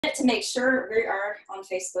To make sure we are on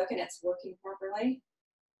Facebook and it's working properly.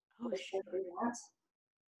 Oh, sure.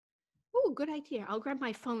 Oh, good idea. I'll grab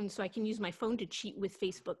my phone so I can use my phone to cheat with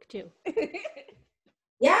Facebook too.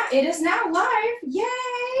 Yeah, it is now live. Yay!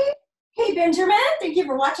 Hey, Benjamin, thank you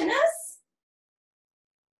for watching us.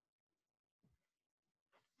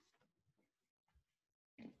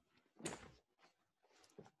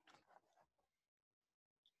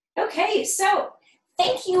 Okay, so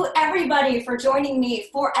thank you everybody for joining me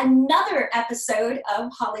for another episode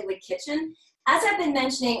of Hollywood Kitchen. As I've been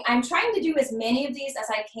mentioning, I'm trying to do as many of these as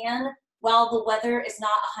I can while the weather is not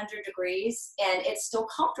 100 degrees and it's still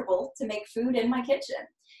comfortable to make food in my kitchen.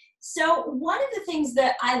 So one of the things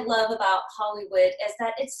that I love about Hollywood is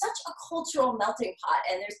that it's such a cultural melting pot,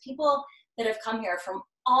 and there's people that have come here from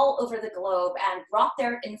all over the globe and brought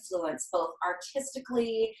their influence both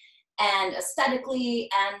artistically and aesthetically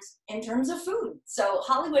and in terms of food. So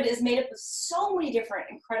Hollywood is made up of so many different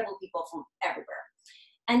incredible people from everywhere.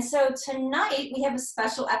 And so tonight we have a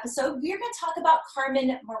special episode. We're going to talk about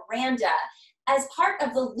Carmen Miranda as part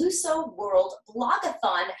of the Luso World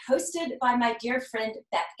Blogathon hosted by my dear friend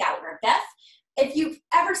Beth Gallagher. Beth, if you've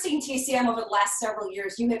ever seen TCM over the last several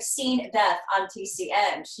years, you have seen Beth on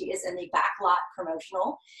TCM. She is in the backlot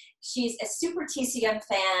promotional. She's a super TCM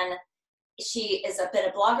fan. She has been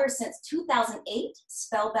a blogger since 2008,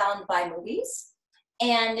 spellbound by movies.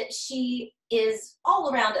 And she is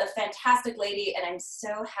all around a fantastic lady, and I'm so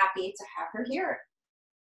happy to have her here.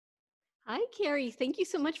 Hi, Carrie. Thank you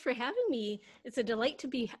so much for having me. It's a delight to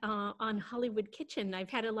be on Hollywood Kitchen. I've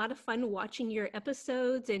had a lot of fun watching your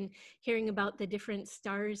episodes and hearing about the different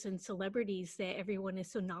stars and celebrities that everyone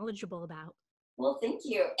is so knowledgeable about. Well, thank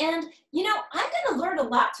you. And, you know, I'm going to learn a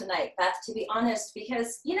lot tonight, Beth, to be honest,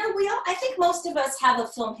 because, you know, I think most of us have a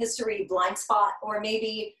film history blind spot, or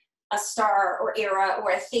maybe a star or era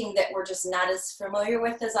or a thing that we're just not as familiar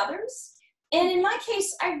with as others. And in my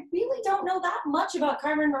case, I really don't know that much about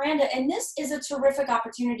Carmen Miranda, and this is a terrific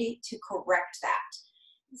opportunity to correct that.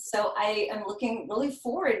 So I am looking really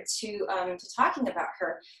forward to talking about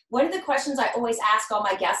her. One of the questions I always ask all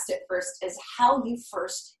my guests at first is how you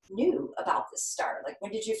first knew about this star. Like,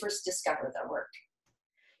 when did you first discover their work?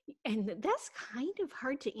 And that's kind of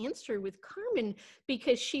hard to answer with Carmen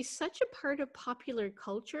because she's such a part of popular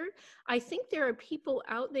culture. I think there are people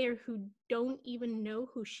out there who don't even know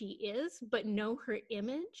who she is, but know her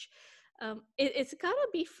image. It's got to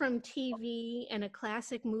be from TV and a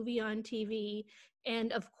classic movie on TV.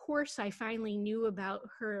 And of course, I finally knew about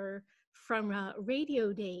her from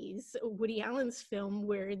Radio Days, Woody Allen's film,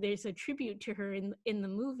 where there's a tribute to her in the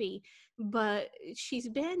movie. But she's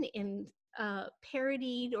been in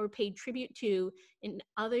parodied or paid tribute to in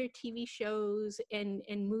other TV shows and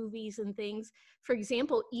movies and things. For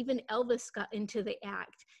example, even Elvis got into the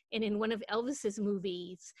act, and in one of Elvis's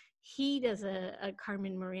movies, he does a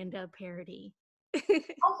Carmen Miranda parody. I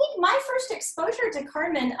think my first exposure to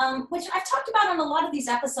Carmen, which I've talked about on a lot of these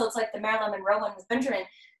episodes, like the Marilyn Monroe one with Benjamin,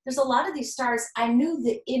 there's a lot of these stars, I knew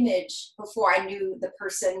the image before I knew the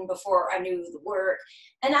person, before I knew the work.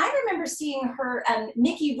 And I remember seeing her,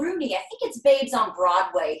 Mickey Rooney, I think it's Babes on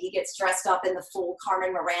Broadway. He gets dressed up in the full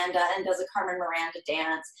Carmen Miranda and does a Carmen Miranda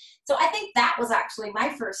dance. So I think that was actually my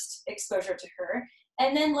first exposure to her.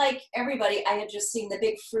 And then, like everybody, I had just seen the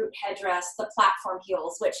big fruit headdress, the platform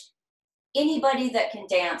heels, which anybody that can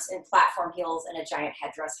dance in platform heels and a giant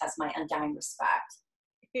headdress has my undying respect.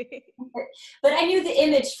 But I knew the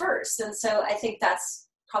image first, and so I think that's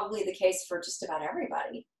probably the case for just about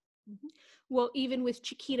everybody. Mm-hmm. Well, even with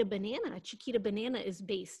Chiquita Banana is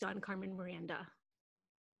based on Carmen Miranda.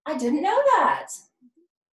 I didn't know that.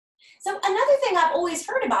 So another thing I've always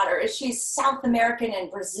heard about her is she's South American and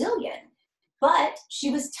Brazilian, but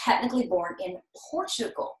she was technically born in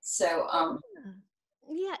Portugal. So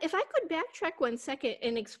yeah, if I could backtrack 1 second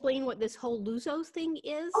and explain what this whole Lusos thing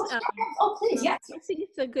is. Oh, please, yes. I think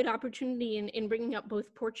it's a good opportunity in bringing up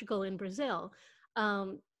both Portugal and Brazil.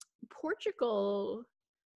 Portugal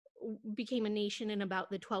became a nation in about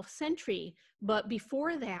the 12th century, but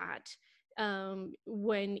before that,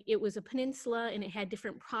 when it was a peninsula and it had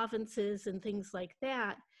different provinces and things like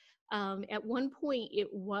that, at one point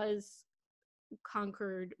it was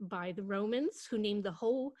conquered by the Romans, who named the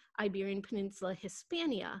whole Iberian Peninsula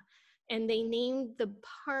Hispania, and they named the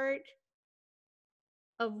part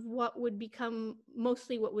of what would become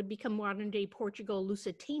modern day Portugal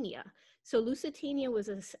Lusitania. So Lusitania was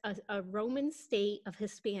a Roman state of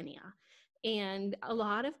Hispania, and a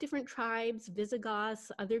lot of different tribes,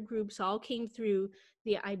 Visigoths, other groups all came through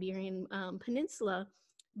the Iberian Peninsula,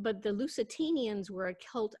 but the Lusitanians were a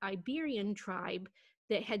Celt Iberian tribe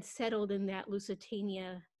that had settled in that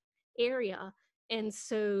Lusitania area. And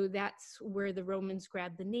so that's where the Romans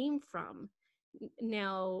grabbed the name from.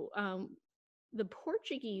 Now, the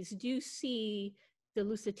Portuguese do see the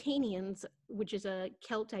Lusitanians, which is a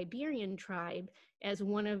Celt-Iberian tribe, as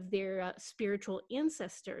one of their spiritual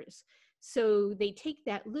ancestors. So they take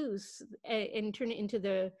that lus and turn it into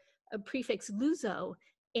the prefix luso.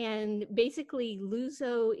 And basically,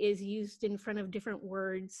 luso is used in front of different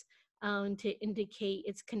words to indicate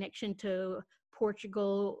its connection to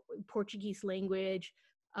Portugal, Portuguese language,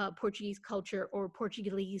 Portuguese culture, or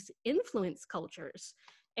Portuguese influenced cultures.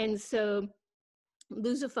 And so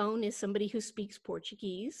Lusophone is somebody who speaks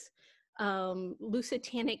Portuguese.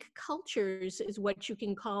 Lusitanic cultures is what you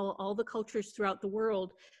can call all the cultures throughout the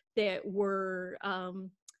world that were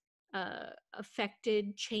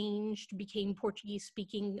affected, changed, became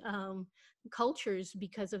Portuguese-speaking cultures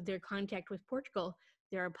because of their contact with Portugal.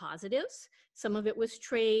 There are positives. Some of it was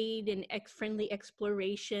trade and friendly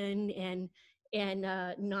exploration and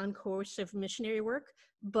non-coercive missionary work.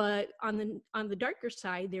 But on the darker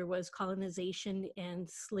side, there was colonization and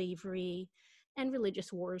slavery and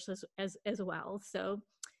religious wars as well. So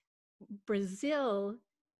Brazil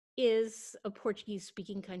is a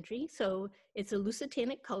Portuguese-speaking country, so it's a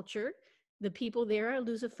Lusitanic culture. The people there are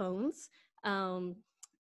Lusophones,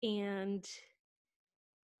 and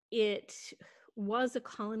it was a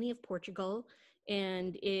colony of Portugal,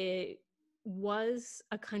 and it was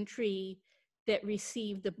a country that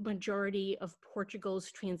received the majority of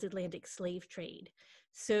Portugal's transatlantic slave trade.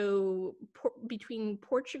 So between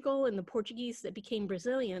Portugal and the Portuguese that became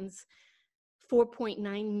Brazilians,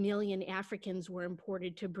 4.9 million Africans were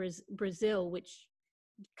imported to Brazil, which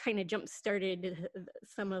kind of jump-started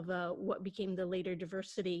some of what became the later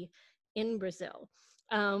diversity in Brazil.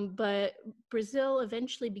 But Brazil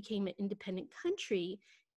eventually became an independent country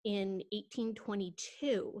in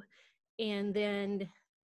 1822. And then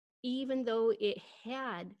even though it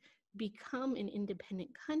had become an independent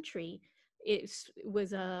country, it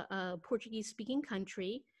was a Portuguese-speaking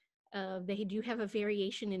country. They do have a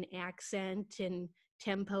variation in accent and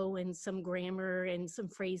tempo and some grammar and some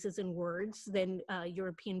phrases and words than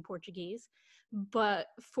European Portuguese. But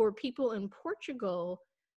for people in Portugal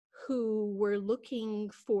who were looking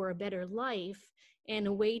for a better life and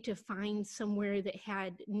a way to find somewhere that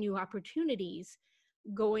had new opportunities,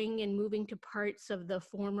 going and moving to parts of the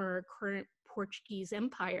former current Portuguese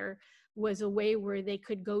Empire was a way where they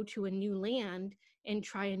could go to a new land and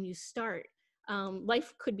try a new start.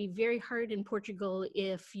 Life could be very hard in Portugal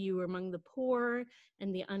if you were among the poor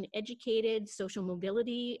and the uneducated. Social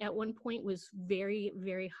mobility at one point was very,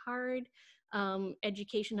 very hard.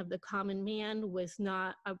 Education of the common man was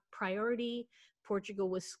not a priority. Portugal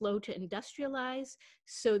was slow to industrialize,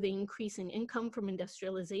 so the increase in income from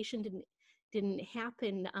industrialization didn't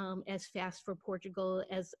happen as fast for Portugal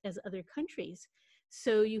as other countries.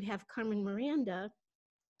 So you have Carmen Miranda,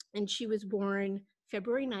 and she was born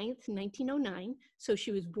February 9th, 1909. So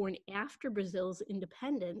she was born after Brazil's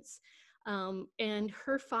independence. And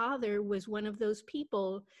her father was one of those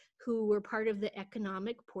people who were part of the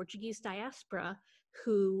economic Portuguese diaspora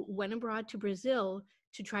who went abroad to Brazil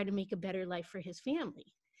to try to make a better life for his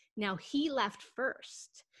family. Now, he left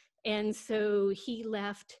first. And so he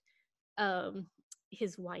left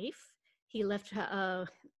his wife, he left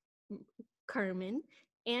Carmen,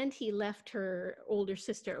 and he left her older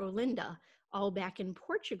sister, Olinda, all back in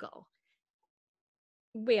Portugal.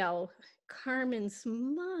 Well, Carmen's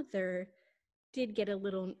mother did get a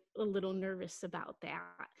little nervous about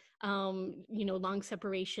that. Long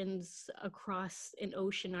separations across an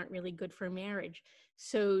ocean aren't really good for marriage.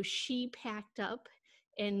 So she packed up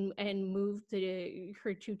and moved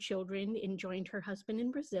her two children and joined her husband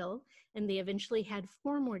in Brazil. And they eventually had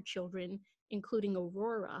 4 more children, including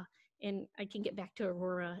Aurora. And I can get back to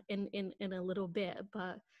Aurora in a little bit,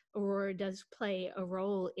 but Aurora does play a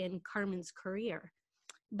role in Carmen's career.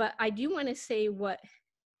 But I do want to say what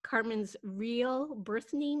Carmen's real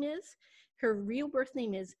birth name is. Her real birth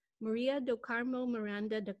name is Maria do Carmo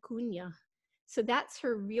Miranda da Cunha. So that's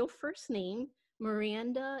her real first name.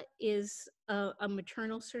 Miranda is a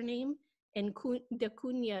maternal surname, and da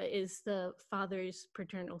Cunha is the father's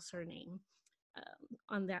paternal surname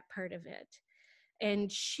on that part of it.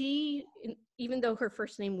 And she, even though her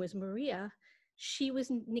first name was Maria, she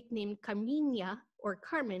was nicknamed Carminha or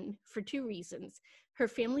Carmen for 2 reasons. Her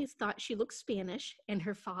family thought she looked Spanish, and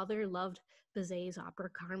her father loved Bizet's opera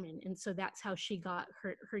Carmen. And so that's how she got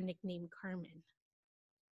her nickname Carmen.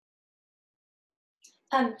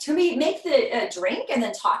 Can we make the drink and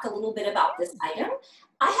then talk a little bit about this item?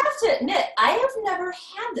 I have to admit, I have never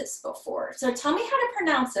had this before. So tell me how to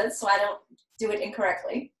pronounce it so I don't do it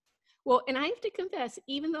incorrectly. Well, and I have to confess,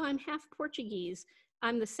 even though I'm half Portuguese,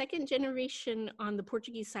 I'm the second generation on the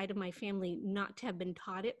Portuguese side of my family not to have been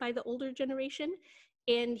taught it by the older generation.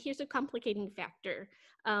 And here's a complicating factor.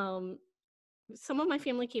 Um, some of my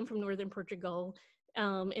family came from northern Portugal,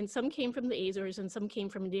 and some came from the Azores, and some came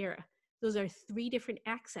from Madeira. Those are three different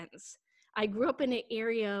accents. I grew up in an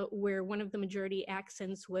area where one of the majority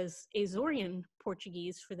accents was Azorean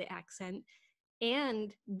Portuguese for the accent,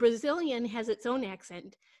 and Brazilian has its own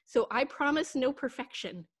accent. So I promise no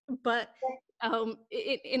perfection, but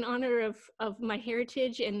in honor of my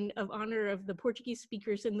heritage and of honor of the Portuguese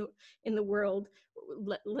speakers in the world,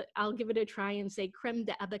 I'll give it a try and say creme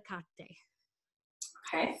de abacate.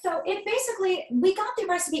 Okay, so it basically, we got the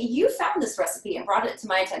recipe, you found this recipe and brought it to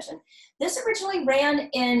my attention. This originally ran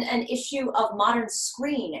in an issue of Modern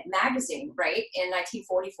Screen magazine, right, in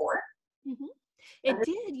 1944? Mm-hmm. It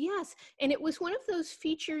did, yes, and it was one of those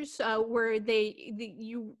features where they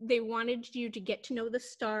wanted you to get to know the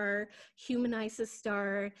star, humanize the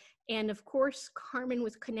star, and of course, Carmen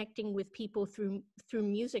was connecting with people through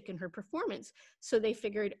music and her performance. So they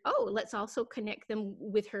figured, oh, let's also connect them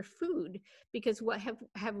with her food, because what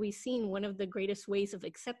have we seen? One of the greatest ways of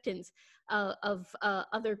acceptance of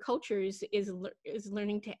other cultures is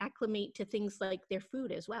learning to acclimate to things like their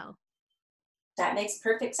food as well. That makes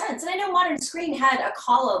perfect sense. And I know Modern Screen had a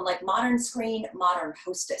column like Modern Screen, Modern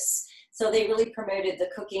Hostess. So they really promoted the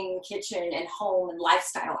cooking, kitchen, and home and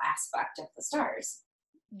lifestyle aspect of the stars.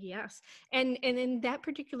 Yes. And in that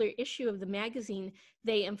particular issue of the magazine,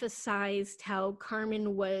 they emphasized how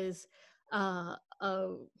Carmen was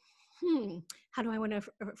how do I want to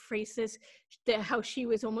phrase this? How she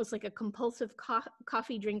was almost like a compulsive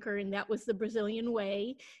coffee drinker, and that was the Brazilian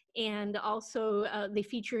way. And also they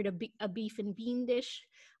featured a beef and bean dish.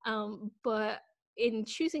 But in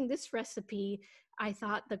choosing this recipe, I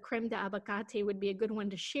thought the creme de abacate would be a good one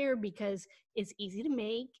to share because it's easy to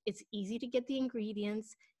make, it's easy to get the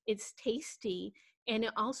ingredients, it's tasty, and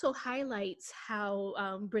it also highlights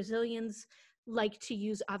how Brazilians like to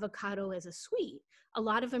use avocado as a sweet. A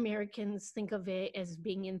lot of Americans think of it as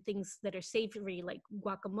being in things that are savory, like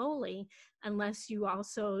guacamole, unless you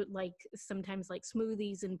also sometimes like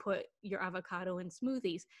smoothies and put your avocado in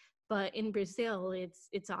smoothies. But in Brazil,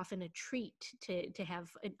 it's often a treat to have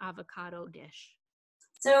an avocado dish.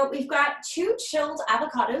 So we've got 2 chilled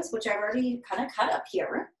avocados, which I've already kind of cut up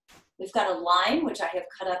here. We've got a lime, which I have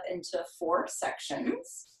cut up into 4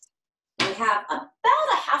 sections. We have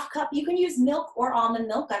about a half cup. You can use milk or almond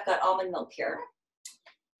milk. I've got almond milk here.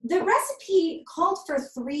 The recipe called for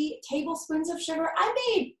 3 tablespoons of sugar. I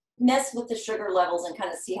may mess with the sugar levels and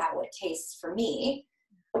kind of see how it tastes for me.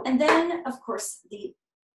 And then, of course, the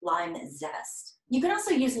lime zest. You can also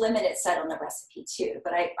use lemon, it said on the recipe too,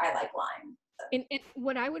 but I like lime. And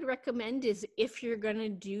what I would recommend is if you're going to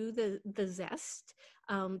do the zest,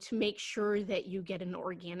 to make sure that you get an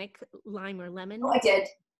organic lime or lemon. Oh, I did.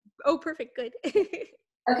 Oh, perfect. Good.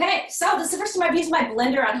 Okay, so this is the first time I've used my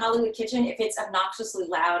blender on Hollywood Kitchen. If it's obnoxiously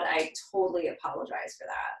loud, I totally apologize for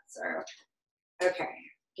that. So, okay,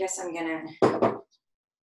 guess I'm gonna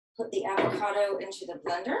put the avocado into the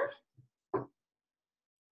blender.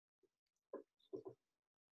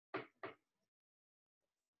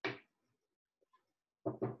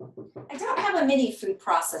 I don't have a mini food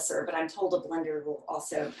processor, but I'm told a blender will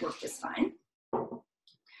also work just fine.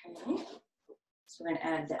 Okay, so we're gonna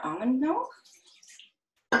add the almond milk.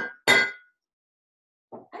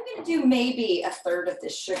 I'm gonna do maybe 1/3 of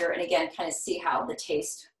this sugar, and again, kind of see how the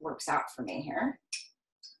taste works out for me here.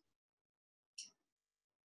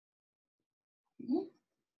 And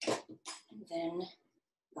then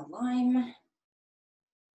the lime.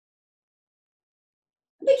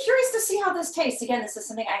 I'd be curious to see how this tastes. Again, this is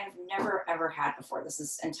something I have never, ever had before. This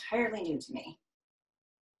is entirely new to me.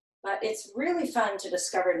 But it's really fun to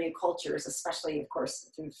discover new cultures, especially, of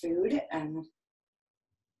course, through food. And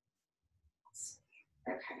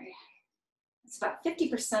okay, it's about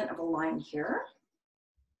 50% of a lime here.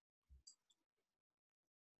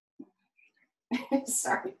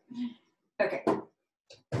 Sorry. Okay.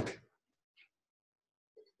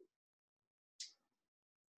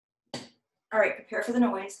 All right, prepare for the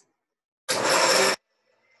noise. I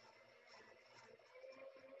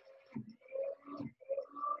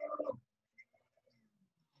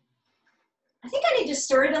think I need to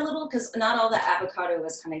stir it a little because not all the avocado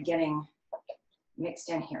is kind of getting mixed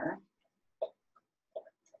in here.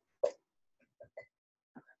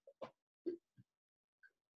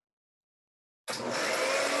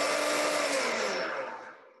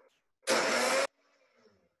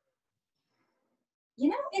 You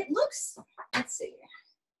know, it looks, let's see.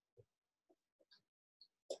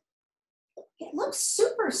 It It looks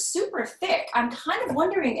super, super thick. I'm kind of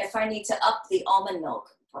wondering if I need to up the almond milk.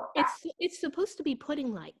 It's supposed to be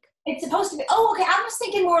pudding-like. It's supposed to be, oh, okay. I was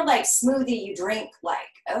thinking more like smoothie you drink like.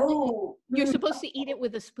 Oh. You're supposed to eat it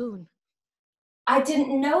with a spoon. I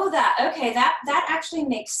didn't know that. Okay, that actually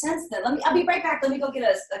makes sense then. I'll be right back. Let me go get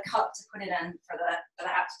a cup to put it in for that.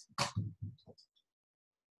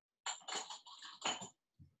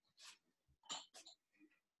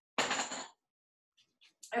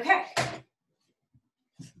 Okay.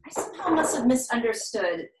 I somehow must have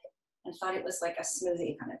misunderstood and thought it was like a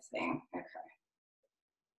smoothie kind of thing. Okay.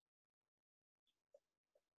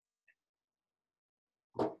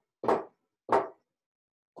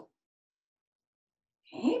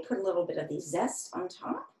 Okay, put a little bit of the zest on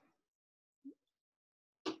top.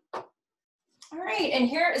 All right, and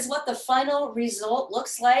here is what the final result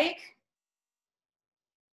looks like.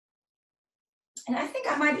 And I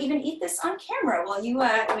think I might even eat this on camera while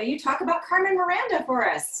you talk about Carmen Miranda for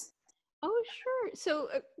us. Oh, sure.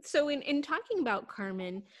 So in talking about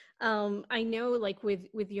Carmen, I know like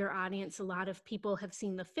with your audience, a lot of people have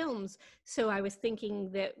seen the films. So I was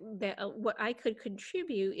thinking that what I could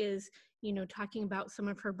contribute is, talking about some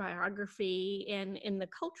of her biography and the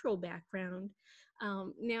cultural background.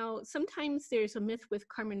 Now, sometimes there's a myth with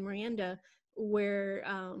Carmen Miranda where,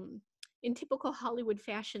 in typical Hollywood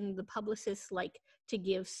fashion, the publicists like to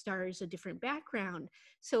give stars a different background.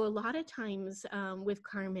 So a lot of times with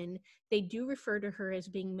Carmen, they do refer to her as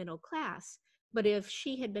being middle class. But if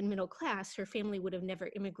she had been middle class, her family would have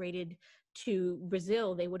never immigrated to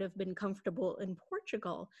Brazil. They would have been comfortable in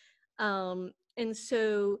Portugal. And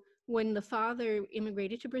so when the father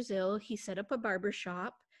immigrated to Brazil, he set up a barber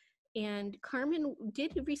shop. And Carmen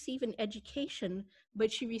did receive an education,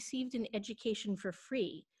 but she received an education for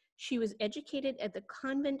free. She was educated at the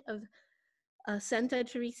convent of Santa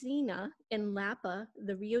Teresina in Lapa,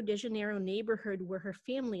 the Rio de Janeiro neighborhood where her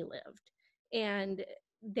family lived. And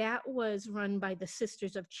that was run by the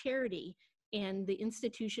Sisters of Charity. And the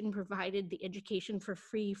institution provided the education for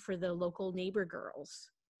free for the local neighbor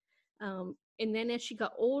girls. And then as she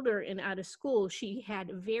got older and out of school, she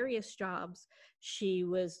had various jobs. She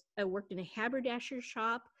worked in a haberdasher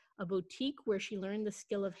shop, a boutique where she learned the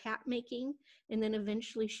skill of hat making, and then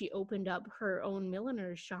eventually she opened up her own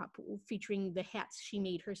milliner's shop featuring the hats she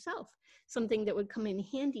made herself, something that would come in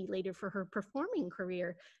handy later for her performing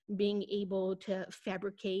career, being able to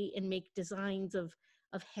fabricate and make designs of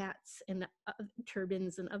hats and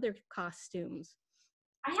turbans and other costumes.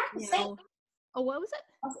 I have to say, oh, what was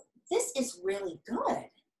it? This is really good.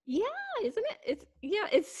 Yeah, isn't it?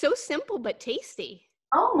 It's so simple but tasty.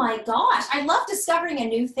 Oh my gosh, I love discovering a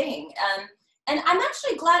new thing. And I'm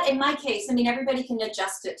actually glad in my case, I mean, everybody can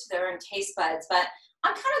adjust it to their own taste buds, but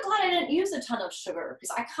I'm kind of glad I didn't use a ton of sugar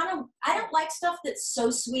because I don't like stuff that's so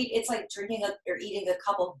sweet. It's like drinking or eating a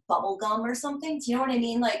cup of bubble gum or something. Do you know what I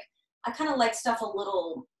mean? Like, I kind of like stuff a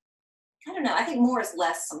little, I don't know. I think more is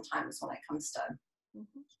less sometimes when it comes to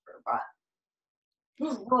sugar, but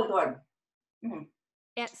this is really good. Mm.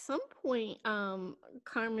 At some point,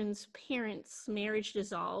 Carmen's parents' marriage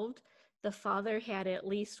dissolved. The father had at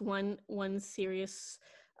least one serious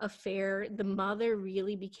affair. The mother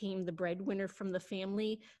really became the breadwinner from the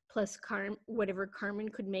family, plus whatever Carmen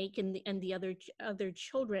could make, and the other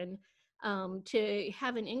children. To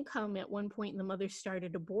have an income at one point, the mother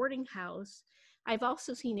started a boarding house. I've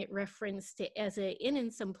also seen it referenced as an inn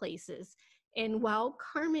in some places. And while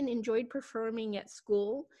Carmen enjoyed performing at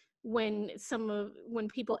school, when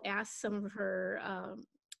people asked some of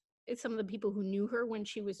the people who knew her when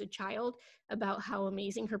she was a child about how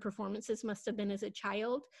amazing her performances must have been as a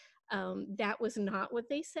child, that was not what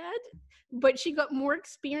they said. But she got more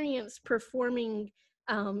experience performing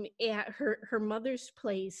at her mother's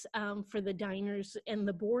place for the diners and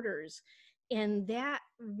the boarders, and that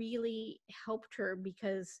really helped her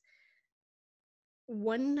because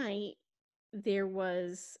one night there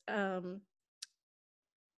was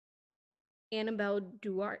Annabelle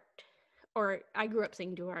Duarte, or I grew up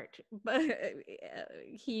saying Duarte, but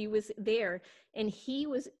he was there, and he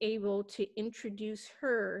was able to introduce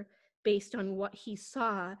her based on what he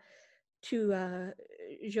saw to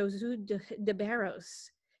Josu de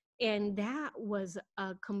Barros. And that was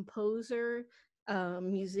a composer,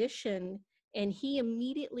 musician, and he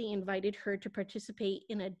immediately invited her to participate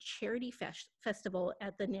in a charity festival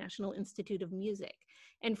at the National Institute of Music.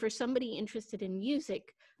 And for somebody interested in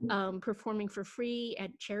music, performing for free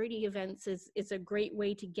at charity events is a great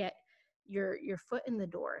way to get your foot in the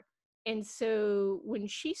door. And so when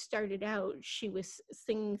she started out, she was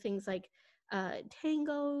singing things like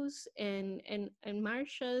tangos and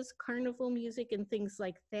marchas, carnival music, and things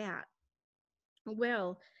like that.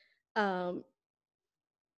 Well,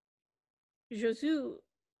 Josu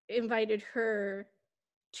invited her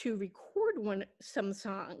to record some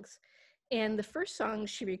songs. And the first song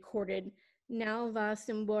she recorded, Now Va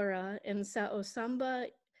Simbora and Sa Osamba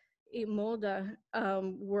e Moda,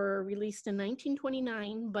 were released in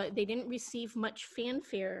 1929, but they didn't receive much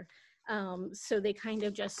fanfare. So they kind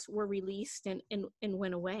of just were released and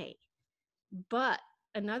went away. But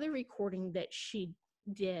another recording that she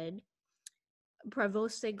did, Bravo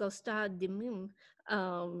se Gosta de Mum,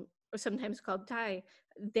 or sometimes called Thai,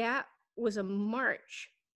 that was a march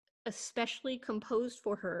especially composed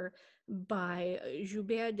for her by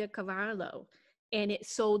Joubert de Cavallo. And it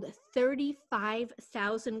sold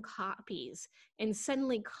 35,000 copies. And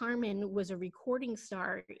suddenly Carmen was a recording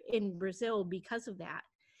star in Brazil because of that.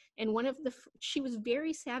 And she was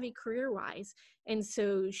very savvy career wise. And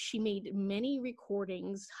so she made many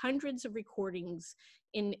recordings, hundreds of recordings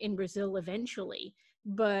in Brazil eventually.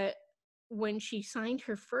 But when she signed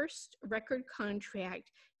her first record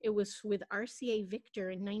contract, it was with RCA Victor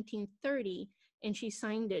in 1930, and she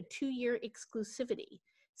signed a 2-year exclusivity.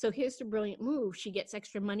 So here's the brilliant move. She gets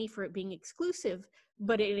extra money for it being exclusive,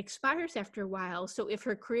 but it expires after a while. So if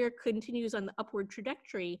her career continues on the upward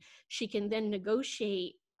trajectory, she can then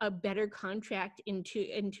negotiate a better contract in 2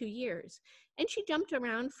 years. And she jumped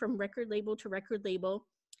around from record label to record label.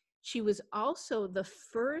 She was also the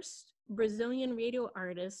first Brazilian radio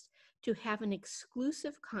artist to have an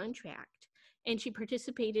exclusive contract, and she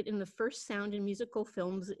participated in the first sound and musical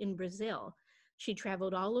films in Brazil. She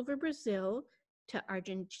traveled all over Brazil, to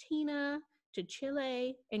Argentina, to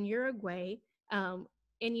Chile, and Uruguay. And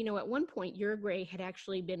at one point, Uruguay had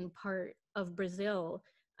actually been part of Brazil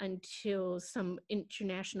until some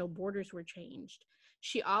international borders were changed.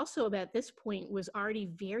 She also, at this point, was already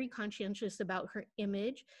very conscientious about her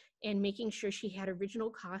image and making sure she had original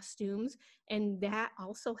costumes. And that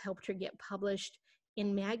also helped her get published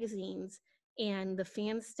in magazines. And the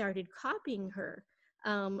fans started copying her.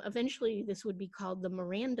 Eventually, this would be called the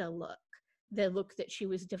Miranda look, the look that she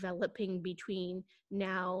was developing between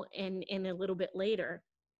now and a little bit later.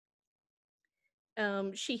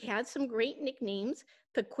 She had some great nicknames: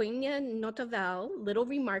 Pequena Notaval, Little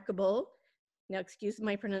Remarkable. Now, excuse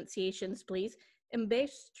my pronunciations, please.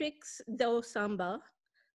 Ambestrix do Samba,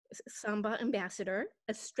 Samba Ambassador.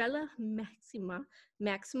 Estrella Maxima,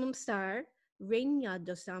 Maximum Star. Reina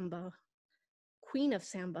do Samba, Queen of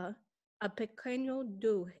Samba. A Pequeno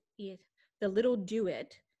Duet, the Little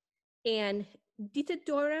Duet. And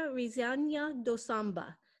Ditadora Risania do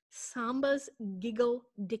Samba, Samba's Giggle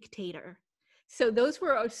Dictator. So those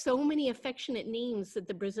were so many affectionate names that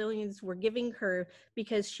the Brazilians were giving her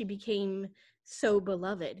because she became so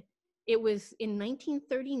beloved. It was in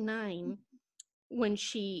 1939 when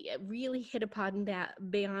she really hit upon that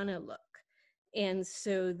Baiana look. And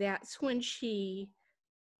so that's when she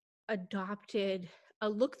adopted a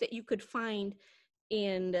look that you could find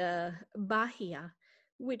in Bahia,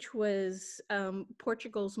 which was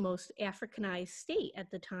Portugal's most Africanized state at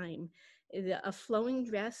the time. A flowing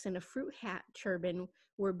dress and a fruit hat turban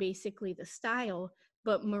were basically the style,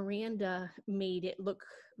 but Miranda made it look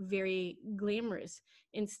very glamorous.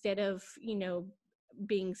 Instead of,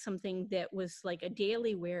 being something that was like a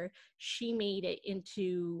daily wear, she made it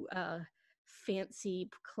into fancy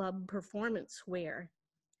club performance wear.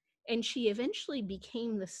 And she eventually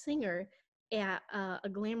became the singer at a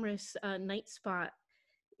glamorous night spot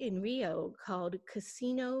in Rio called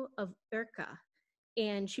Casino of Urca.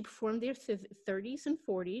 And she performed there through the 30s and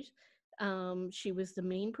 40s. She was the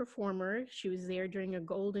main performer. She was there during a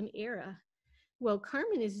golden era. Well,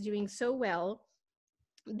 Carmen is doing so well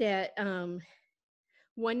that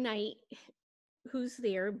one night, who's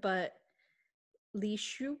there but Lee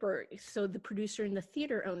Schubert, so the producer and the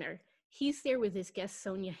theater owner, he's there with his guest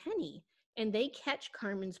Sonia Henney, and they catch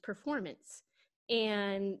Carmen's performance.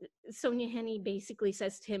 And Sonia Henney basically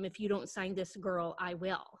says to him, if you don't sign this girl, I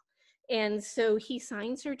will. And so he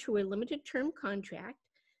signs her to a limited term contract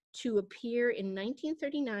to appear in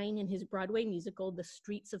 1939 in his Broadway musical, The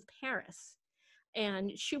Streets of Paris.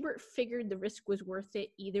 And Schubert figured the risk was worth it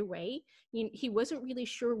either way. He wasn't really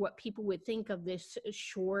sure what people would think of this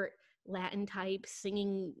short Latin type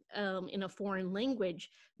singing in a foreign language,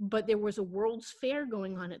 but there was a World's Fair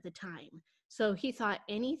going on at the time. So he thought,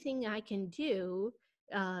 anything I can do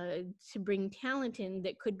to bring talent in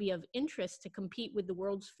that could be of interest to compete with the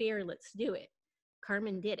World's Fair, let's do it.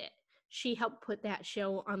 Carmen did it. She helped put that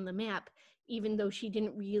show on the map, even though she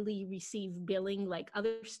didn't really receive billing like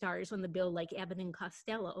other stars on the bill, like Abbott and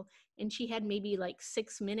Costello. And she had maybe like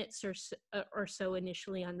 6 minutes or so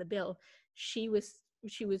initially on the bill. She was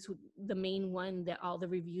the main one that all the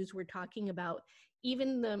reviews were talking about.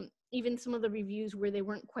 even some of the reviews where they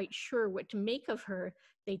weren't quite sure what to make of her,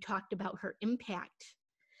 they talked about her impact.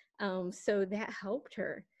 So that helped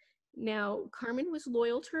her. Now, Carmen was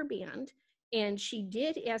loyal to her band, and she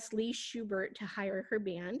did ask Lee Schubert to hire her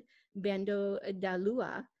band, Bando da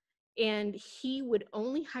Lua, and he would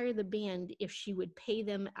only hire the band if she would pay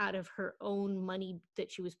them out of her own money that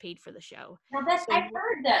she was paid for the show. Now, Beth, So, I've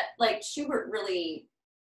heard that like Schubert really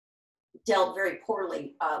dealt very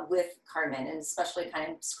poorly with Carmen, and especially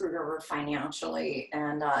kind of screwed her over financially,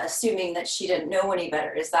 and assuming that she didn't know any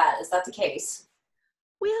better. Is that the case?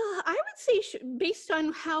 well, I would say based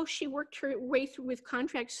on how she worked her way through with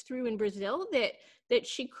contracts through in Brazil, that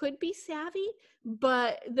she could be savvy.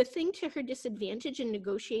 But the thing to her disadvantage in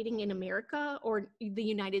negotiating in America or the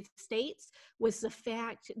United States was the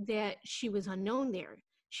fact that she was unknown there.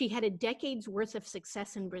 She had a decade's worth of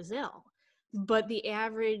success in Brazil, but the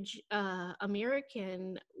average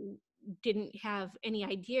American didn't have any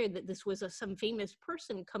idea that this was some famous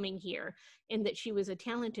person coming here and that she was a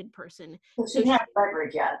talented person. Well, she So didn't have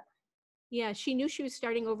leverage yet. yeah, she knew she was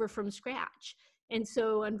starting over from scratch. And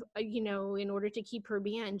so, you know, in order to keep her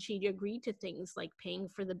band, she agreed to things like paying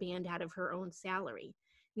for the band out of her own salary.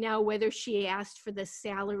 Now, whether she asked for the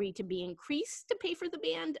salary to be increased to pay for the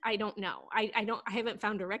band, I don't know. I haven't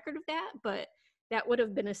found a record of that, but that would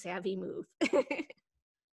have been a savvy move.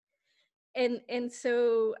 And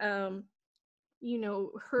so, you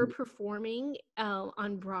know, her performing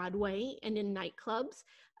on Broadway and in nightclubs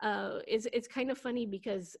is it's kind of funny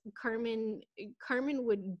because Carmen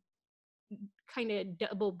would kind of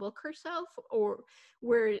double book herself, or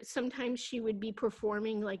where sometimes she would be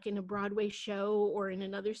performing like in a Broadway show or in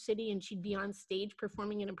another city, and she'd be on stage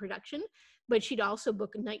performing in a production, but she'd also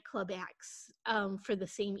book nightclub acts for the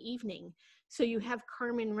same evening. So you have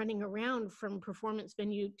Carmen running around from performance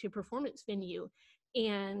venue to performance venue,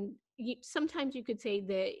 and sometimes you could say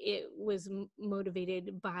that it was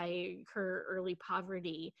motivated by her early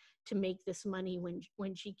poverty to make this money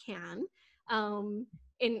when she can. Um,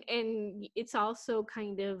 and it's also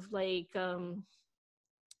kind of like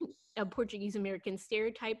a Portuguese American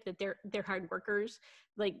stereotype that they're hard workers.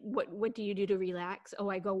 Like, what do you do to relax? Oh,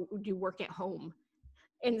 I go do work at home.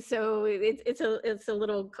 And so it's a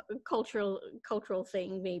little cultural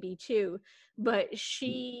thing maybe too, but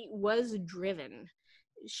she was driven.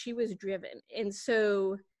 And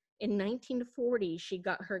so in 1940 she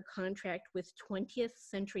got her contract with 20th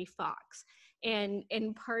Century Fox, and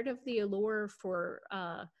part of the allure for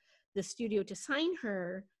the studio to sign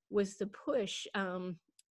her was the push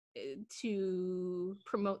to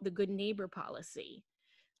promote the good neighbor policy.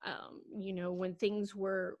 You know, when things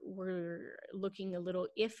were looking a little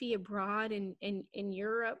iffy abroad in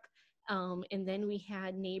Europe, and then we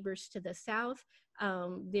had neighbors to the south.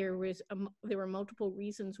 There were multiple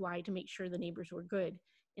reasons why to make sure the neighbors were good,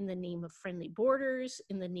 in the name of friendly borders,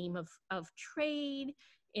 in the name of trade,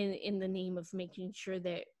 in the name of making sure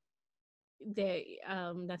that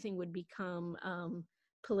nothing would become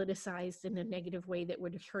politicized in a negative way that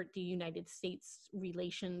would hurt the United States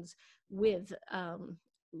relations with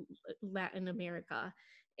Latin America.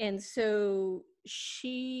 And so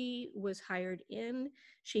she was hired in.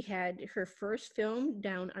 She had her first film,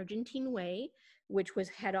 Down Argentine Way, which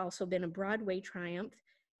had also been a Broadway triumph.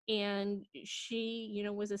 And she, you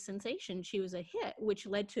know, was a sensation. She was a hit, which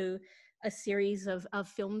led to a series of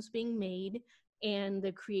films being made and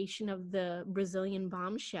the creation of the Brazilian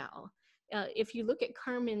bombshell. If you look at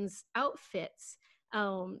Carmen's outfits,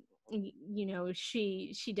 you know,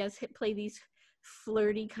 she does play these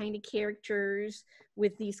flirty kind of characters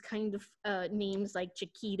with these kind of names like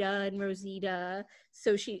Chiquita and Rosita,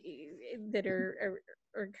 so that are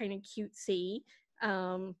kind of cutesy,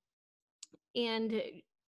 and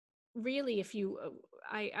really, if you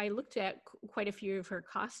I looked at quite a few of her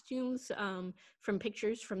costumes from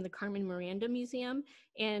pictures from the Carmen Miranda Museum,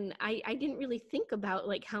 and I didn't really think about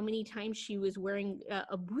like how many times she was wearing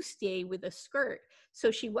a bustier with a skirt, so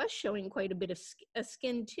she was showing quite a bit of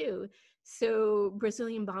skin too. So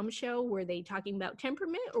Brazilian bombshell, were they talking about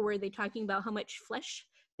temperament, or were they talking about how much flesh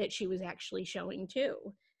that she was actually showing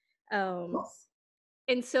too?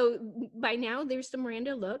 And so by now there's the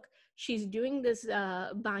Miranda look. She's doing this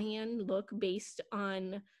Bahian look based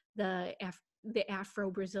on the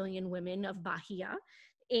Afro-Brazilian women of Bahia.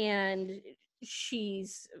 And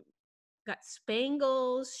she's got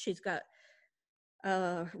spangles, she's got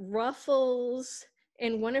ruffles.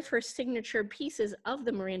 And one of her signature pieces of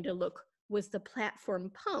the Miranda look was the platform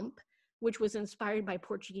pump, which was inspired by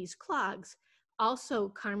Portuguese clogs. Also,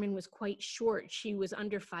 Carmen was quite short. She was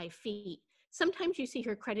under 5 feet. Sometimes you see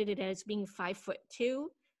her credited as being 5'2".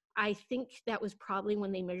 I think that was probably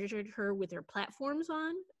when they measured her with her platforms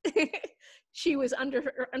on. She was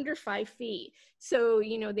under 5 feet. So,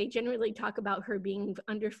 you know, they generally talk about her being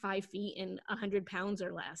under 5 feet and 100 pounds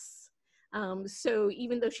or less. So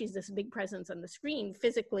even though she's this big presence on the screen,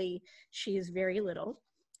 physically, she is very little.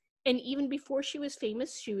 And even before she was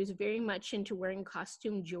famous, she was very much into wearing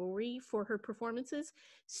costume jewelry for her performances.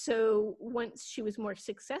 So once she was more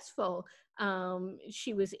successful,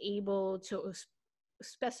 she was able to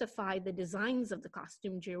specify the designs of the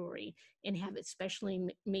costume jewelry and have it specially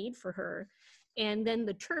made for her. And then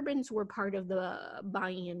the turbans were part of the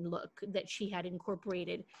buy-in look that she had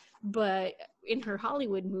incorporated. But in her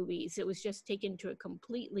Hollywood movies, it was just taken to a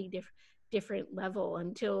completely different level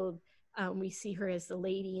until we see her as the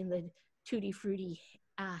lady in the Tutti Frutti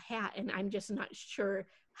hat. And I'm just not sure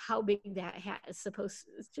how big that hat is supposed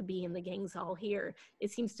to be in the Gangs All Here. It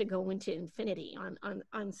seems to go into infinity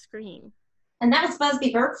on screen. And that was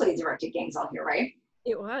Busby Berkeley directed Gangs All Here, right?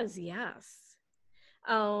 It was, yes.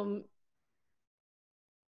 And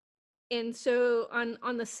so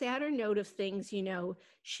on the sadder note of things, you know,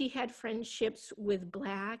 she had friendships with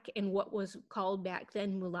Black and what was called back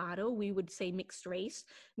then mulatto, we would say mixed race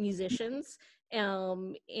musicians.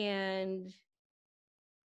 And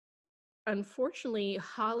unfortunately,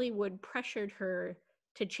 Hollywood pressured her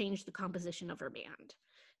to change the composition of her band.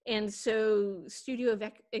 And so studio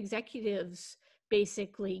executives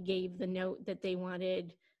basically gave the note that they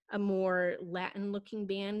wanted a more Latin looking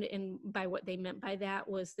band. And by what they meant by that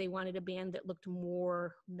was they wanted a band that looked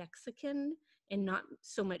more Mexican and not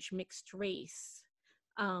so much mixed race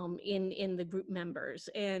in the group members.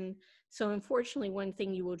 And so unfortunately, one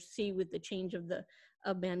thing you will see with the change of the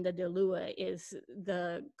Banda de Lua is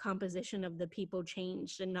the composition of the people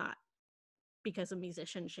changed, and not because of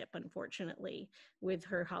musicianship, unfortunately, with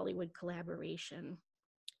her Hollywood collaboration.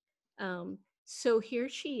 So here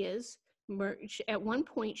she is. At one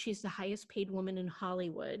point, she's the highest paid woman in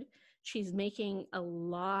Hollywood. She's making a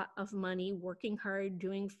lot of money, working hard,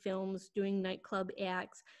 doing films, doing nightclub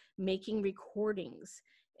acts, making recordings.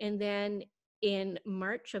 And then in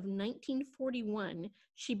March of 1941,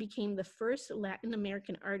 she became the first Latin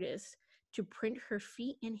American artist to print her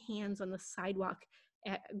feet and hands on the sidewalk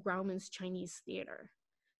at Grauman's Chinese Theater.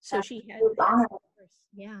 So she had that first,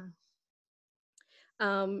 yeah.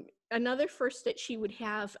 Another first that she would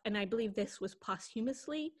have, and I believe this was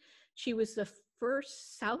posthumously, she was the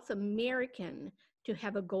first South American to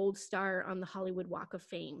have a gold star on the Hollywood Walk of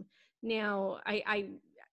Fame. Now, I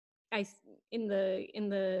in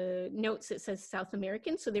the notes it says South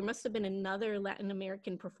American, so there must have been another Latin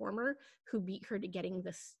American performer who beat her to getting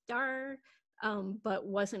the star, but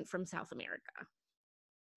wasn't from South America.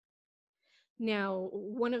 Now,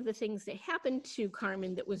 one of the things that happened to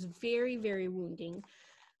Carmen that was very, very wounding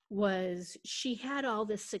was she had all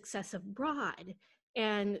this success abroad,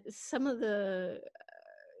 and some of the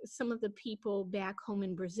people back home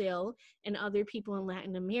in Brazil and other people in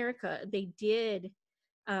Latin America, they did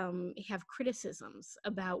have criticisms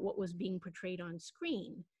about what was being portrayed on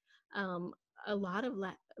screen. A lot of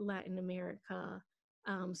Latin America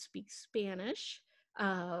speaks Spanish.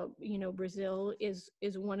 You know, Brazil is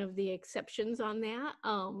one of the exceptions on that.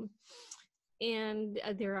 And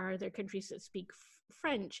there are other countries that speak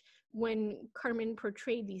French. When Carmen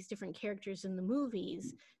portrayed these different characters in the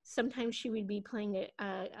movies, sometimes she would be playing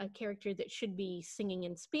a character that should be singing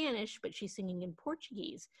in Spanish, but she's singing in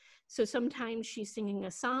Portuguese. So sometimes she's singing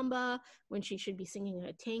a samba when she should be singing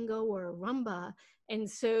a tango or a rumba. And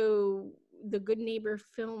so the Good Neighbor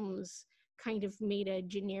films kind of made a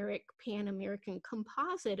generic Pan-American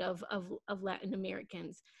composite of Latin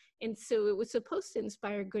Americans. And so it was supposed to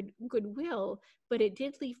inspire goodwill, but it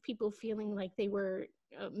did leave people feeling like they were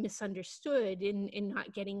misunderstood and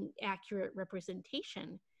not getting accurate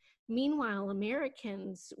representation. Meanwhile,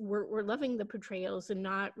 Americans were loving the portrayals and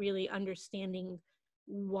not really understanding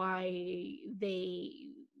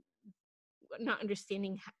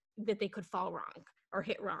that they could fall wrong or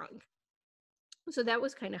hit wrong. So that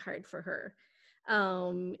was kind of hard for her.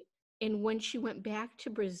 And when she went back to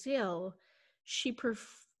Brazil, she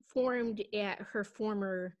performed at her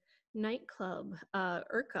former nightclub,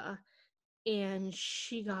 Urca, and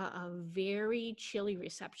she got a very chilly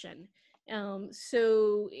reception. In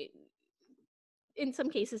some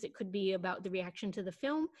cases, it could be about the reaction to the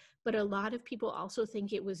film, but a lot of people also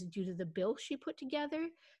think it was due to the bill she put together.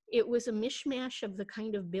 It was a mishmash of the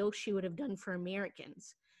kind of bill she would have done for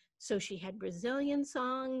Americans. So she had Brazilian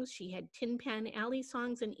songs, she had Tin Pan Alley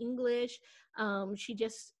songs in English.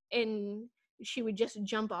 She would just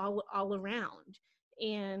jump all around.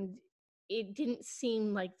 And it didn't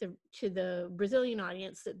seem like to the Brazilian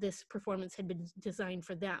audience that this performance had been designed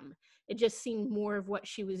for them. It just seemed more of what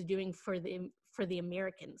she was doing for the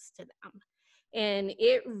Americans to them. And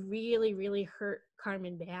it really, really hurt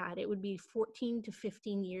Carmen bad. It would be 14 to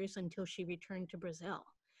 15 years until she returned to Brazil.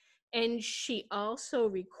 And she also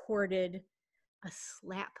recorded a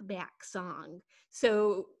slapback song.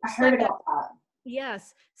 So I heard slapback, about that.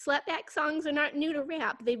 yes, slapback songs are not new to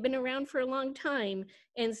rap. They've been around for a long time.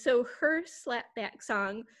 And so her slapback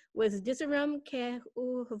song was Dizeram que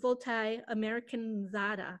o voltai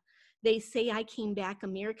Americanizada. They say I came back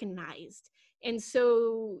Americanized. And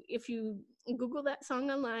so if you Google that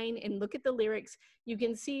song online and look at the lyrics, you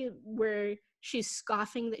can see where she's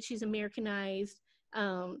scoffing that she's Americanized.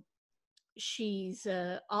 She's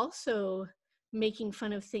also making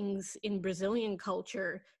fun of things in Brazilian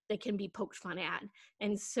culture that can be poked fun at.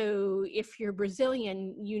 And so if you're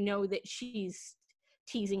Brazilian, you know that she's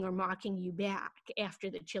teasing or mocking you back after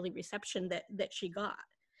the chilly reception that she got.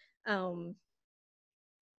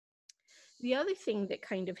 The other thing that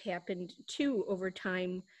kind of happened too over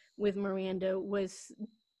time with Miranda was,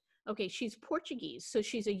 okay, she's Portuguese, so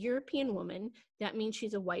she's a European woman. That means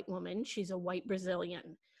she's a white woman. She's a white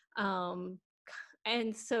Brazilian.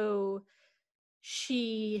 And so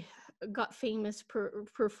she got famous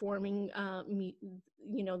performing,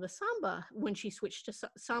 the samba when she switched to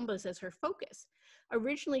sambas as her focus.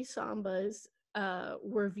 Originally, sambas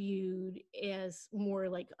were viewed as more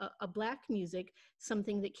like a Black music,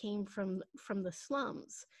 something that came from the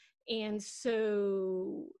slums. And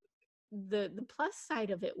so the plus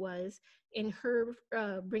side of it was in her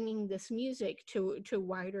bringing this music to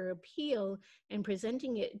wider appeal and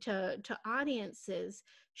presenting it to audiences,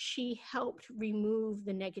 she helped remove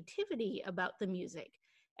the negativity about the music.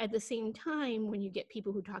 At the same time, when you get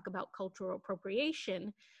people who talk about cultural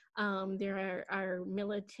appropriation, there are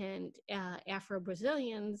militant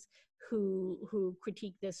Afro-Brazilians who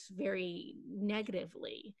critique this very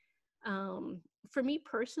negatively. For me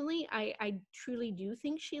personally, I truly do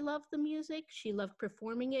think she loved the music. She loved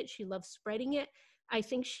performing it. She loved spreading it. I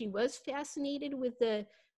think she was fascinated with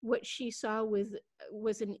what she saw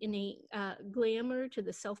was an innate glamour to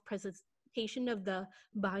the self-presentation of the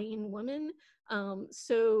Bahian woman.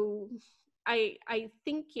 So I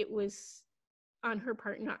think it was on her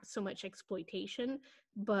part not so much exploitation,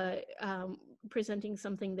 but presenting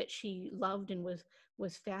something that she loved and was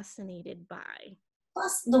fascinated by.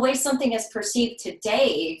 Plus, the way something is perceived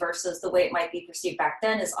today versus the way it might be perceived back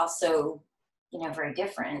then is also, very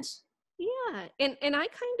different. Yeah, and I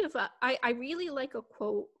kind of I really like a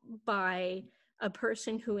quote by a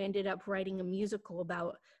person who ended up writing a musical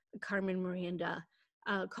about Carmen Miranda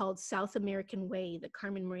called South American Way, the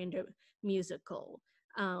Carmen Miranda musical.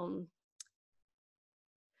 Her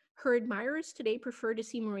admirers today prefer to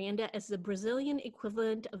see Miranda as the Brazilian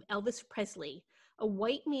equivalent of Elvis Presley, a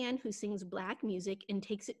white man who sings Black music and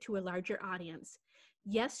takes it to a larger audience.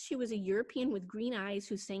 Yes, she was a European with green eyes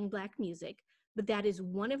who sang Black music, but that is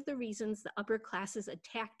one of the reasons the upper classes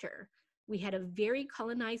attacked her. We had a very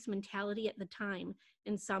colonized mentality at the time,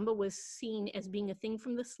 and samba was seen as being a thing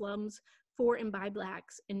from the slums for and by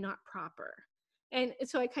Blacks and not proper. And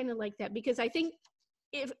so I kind of like that because I think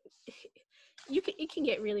if it can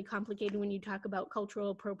get really complicated when you talk about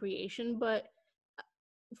cultural appropriation, but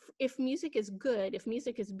if music is good, if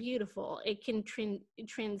music is beautiful, it can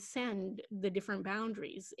transcend the different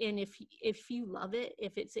boundaries. And if you love it,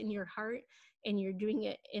 if it's in your heart and you're doing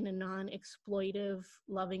it in a non-exploitive,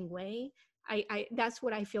 loving way, I that's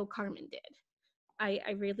what I feel Carmen did.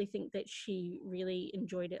 I really think that she really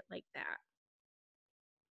enjoyed it like that.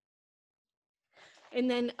 And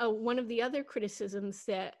then one of the other criticisms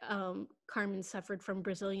that Carmen suffered from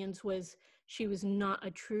Brazilians was she was not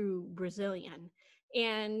a true Brazilian.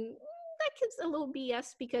 And that gets a little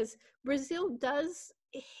BS because Brazil does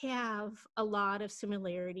have a lot of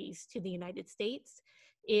similarities to the United States.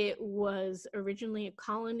 It was originally a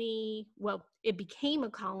colony, well, it became a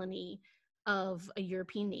colony of a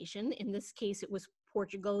European nation. In this case, it was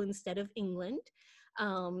Portugal instead of England.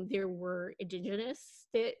 There were indigenous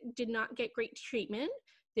that did not get great treatment.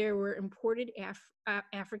 There were imported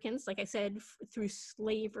Africans, like I said, through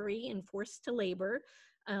slavery and forced to labor.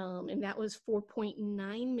 And that was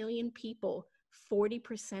 4.9 million people,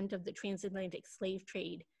 40% of the transatlantic slave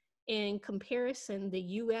trade. In comparison, the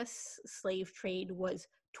US slave trade was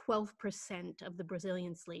 12% of the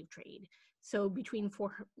Brazilian slave trade. So between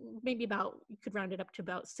maybe about, you could round it up to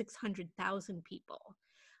about 600,000 people.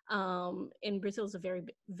 And Brazil's a very,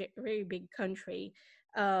 very big country.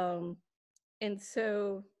 And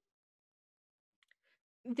so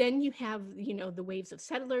then you have, the waves of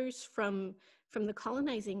settlers from from the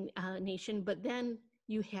colonizing nation, but then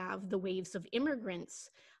you have the waves of immigrants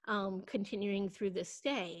continuing through this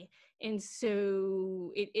day. And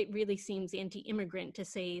so it really seems anti-immigrant to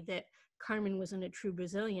say that Carmen wasn't a true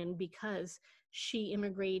Brazilian, because she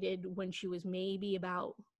immigrated when she was maybe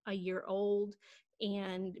about a year old,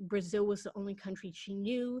 and Brazil was the only country she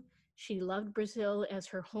knew. She loved Brazil as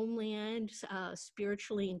her homeland,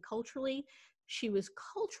 spiritually and culturally. She was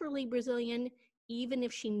culturally Brazilian, even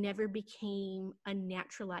if she never became a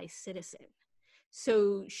naturalized citizen.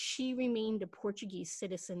 So she remained a Portuguese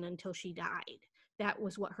citizen until she died. That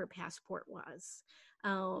was what her passport was.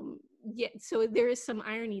 Yeah, so there is some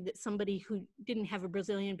irony that somebody who didn't have a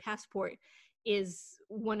Brazilian passport is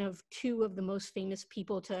one of two of the most famous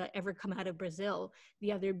people to ever come out of Brazil,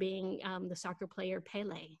 the other being the soccer player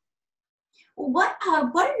Pele. What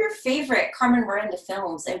are your favorite Carmen Miranda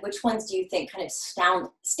films, and which ones do you think kind of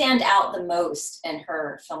stand out the most in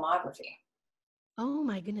her filmography? Oh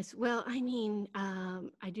my goodness. Well, I mean,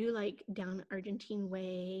 I do like Down Argentine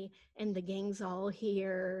Way and The Gang's All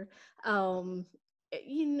Here. Um,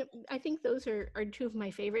 you know, I think those are two of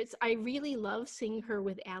my favorites. I really love seeing her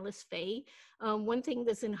with Alice Faye. One thing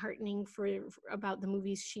that's enheartening about the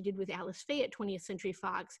movies she did with Alice Faye at 20th Century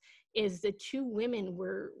Fox is the two women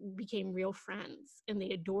became real friends, and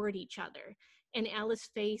they adored each other. And Alice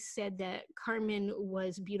Faye said that Carmen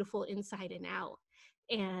was beautiful inside and out.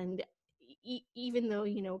 And even though,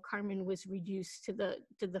 you know, Carmen was reduced to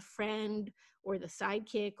the friend or the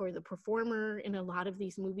sidekick or the performer in a lot of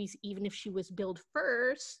these movies, even if she was billed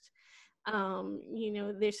first, you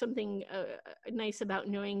know, there's something nice about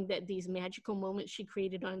knowing that these magical moments she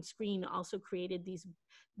created on screen also created these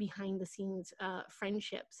behind the scenes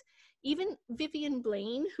friendships. Even Vivian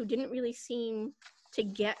Blaine, who didn't really seem to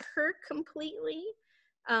get her completely,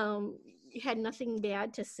 had nothing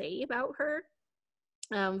bad to say about her.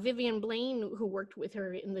 Vivian Blaine, who worked with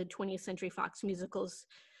her in the 20th Century Fox musicals,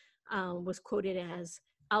 was quoted as,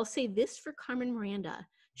 "I'll say this for Carmen Miranda.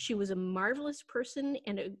 She was a marvelous person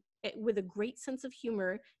and with a great sense of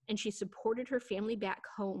humor, and she supported her family back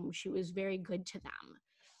home. She was very good to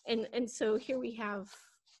them." And so here we have,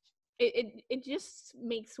 it just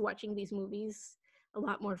makes watching these movies a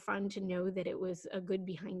lot more fun to know that it was a good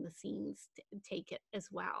behind the scenes take it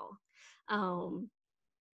as well. Um,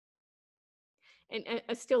 and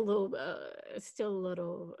still a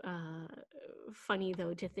little funny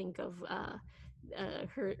though to think of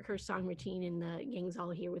her song routine in The Gang's All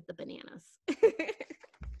Here with the bananas.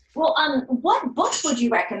 Well, what books would you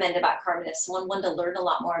recommend about Carmen if someone wanted to learn a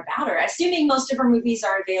lot more about her? Assuming most of her movies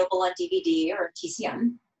are available on DVD or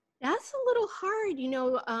TCM. That's a little hard, you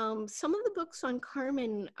know. Some of the books on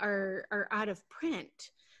Carmen are out of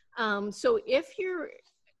print. So if you're,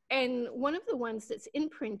 and one of the ones that's in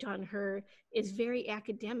print on her is very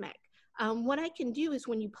academic. What I can do is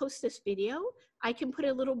when you post this video, I can put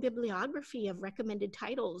a little bibliography of recommended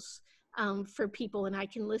titles for people, and I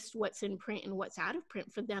can list what's in print and what's out of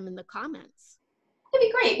print for them in the comments. That'd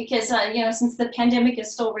be great because you know, since the pandemic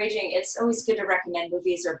is still raging, it's always good to recommend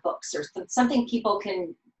movies or books or something people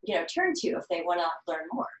can, you know, turn to if they want to learn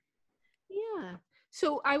more. Yeah.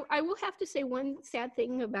 So I will have to say one sad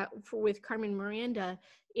thing with Carmen Miranda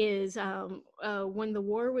is when the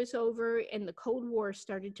war was over and the Cold War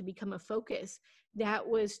started to become a focus, that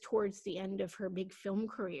was towards the end of her big film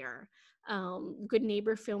career. Good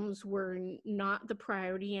Neighbor films were not the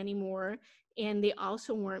priority anymore, and they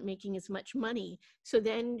also weren't making as much money. So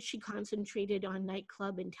then she concentrated on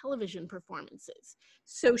nightclub and television performances.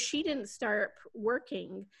 So she didn't start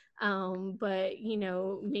working, but you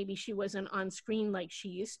know, maybe she wasn't on screen like she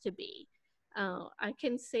used to be. I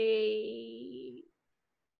can say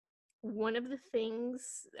one of the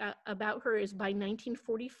things about her is by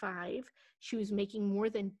 1945, she was making more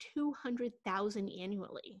than 200,000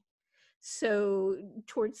 annually. So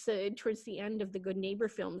towards the end of the Good Neighbor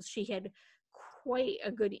films, she had quite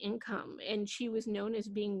a good income, and she was known as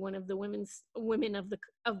being one of the women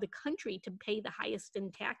of the country to pay the highest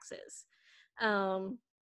in taxes.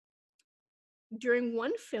 During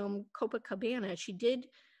one film, Copacabana, she did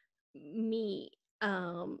meet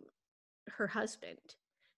her husband,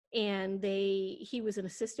 and he was an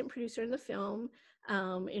assistant producer in the film,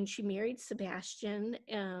 and she married Sebastian.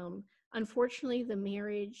 Unfortunately, the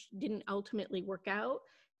marriage didn't ultimately work out.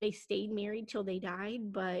 They stayed married till they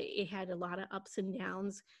died, but it had a lot of ups and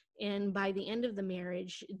downs. And by the end of the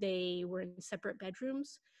marriage, they were in separate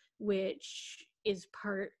bedrooms, which is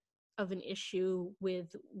part of an issue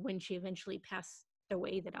with when she eventually passed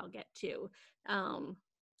away that I'll get to. And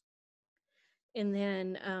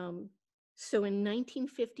then, so in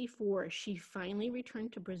 1954, she finally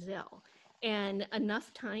returned to Brazil. And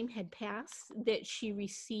enough time had passed that she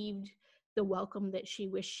received the welcome that she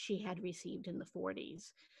wished she had received in the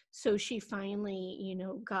 40s. So she finally,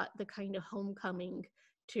 got the kind of homecoming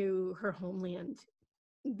to her homeland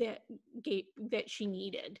that that she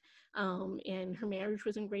needed. And her marriage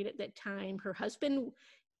wasn't great at that time. Her husband,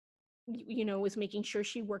 was making sure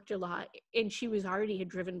she worked a lot, and she was already a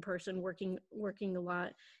driven person, working a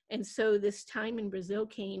lot. And so this time in Brazil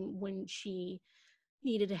came when she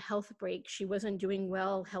needed a health break. She wasn't doing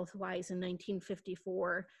well health-wise in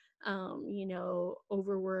 1954.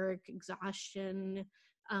 Overwork, exhaustion,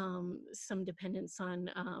 some dependence on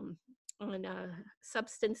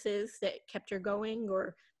substances that kept her going,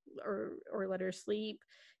 or let her sleep.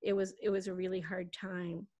 It was a really hard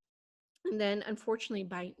time. And then, unfortunately,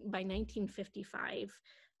 by 1955,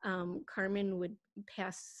 Carmen would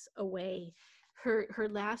pass away. Her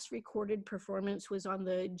last recorded performance was on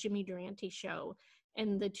the Jimmy Durante show,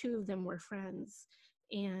 and the two of them were friends.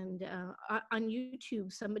 And on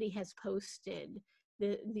YouTube, somebody has posted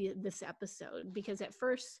this episode, because at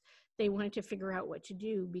first they wanted to figure out what to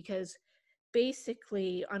do, because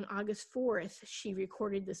basically on August 4th, she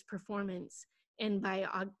recorded this performance, and by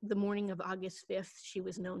the morning of August 5th, she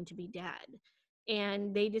was known to be dead.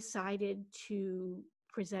 And they decided to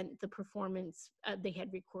present the performance they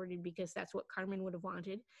had recorded, because that's what Carmen would have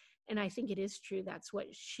wanted. And I think it is true, that's what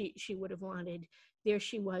she would have wanted. There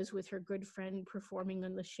she was with her good friend performing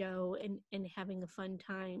on the show, and having a fun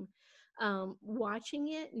time. Watching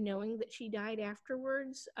it, knowing that she died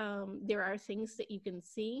afterwards, there are things that you can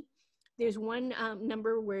see. There's one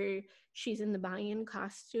number where she's in the buy-in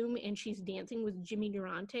costume and she's dancing with Jimmy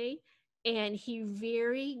Durante, and he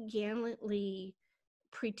very gallantly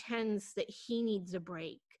pretends that he needs a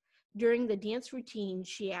break. During the dance routine,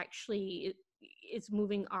 she actually is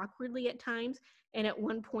moving awkwardly at times, and at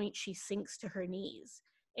one point she sinks to her knees.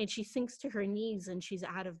 And she's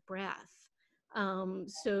out of breath.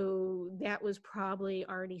 So that was probably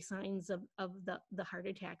already signs of the heart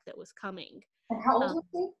attack that was coming. And how old was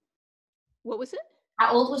she? What was it?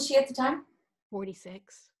 How old was she at the time?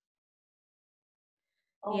 46.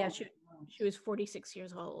 Oh, Yeah, she was 46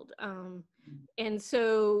 years old. And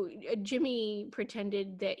so Jimmy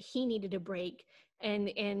pretended that he needed a break. And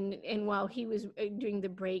while he was doing the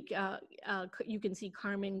break, you can see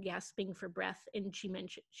Carmen gasping for breath, and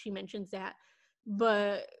she mentions that.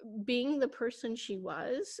 But being the person she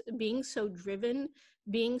was, being so driven,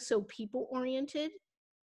 being so people oriented,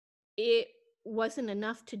 it wasn't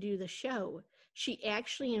enough to do the show. She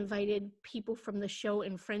actually invited people from the show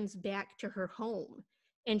and friends back to her home,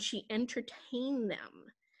 and she entertained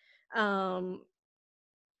them.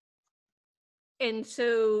 And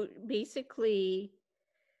so basically,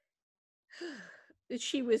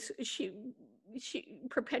 she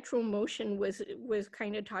perpetual motion was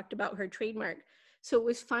kind of talked about, her trademark. So it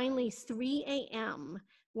was finally 3 a.m.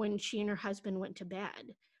 when she and her husband went to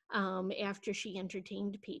bed, after she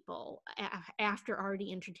entertained people, after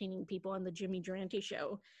already entertaining people on the Jimmy Durante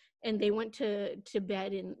show. And they went to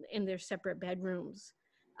bed in their separate bedrooms.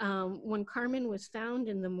 When Carmen was found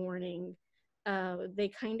in the morning, they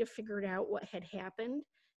kind of figured out what had happened.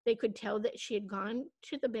 They could tell that she had gone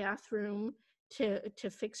to the bathroom to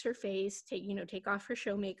fix her face, take off her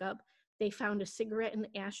show makeup. They found a cigarette in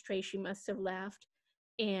the ashtray she must have left,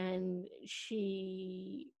 and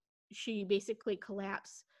she basically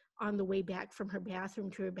collapsed on the way back from her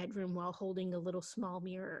bathroom to her bedroom while holding a little small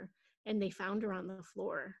mirror. And they found her on the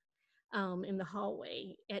floor in the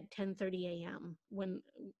hallway at 10:30 a.m. when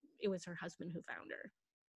it was her husband who found her.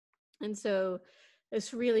 And so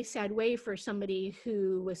it's really sad way for somebody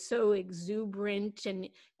who was so exuberant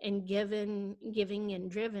and giving and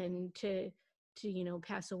driven to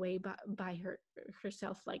pass away by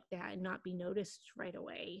herself like that and not be noticed right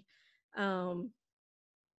away. So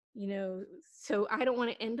I don't want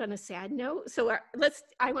to end on a sad note. So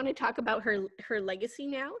I want to talk about her legacy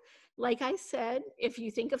now. Like I said, if you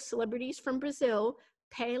think of celebrities from Brazil,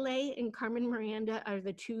 Pele and Carmen Miranda are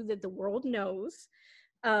the two that the world knows.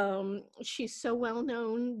 She's so well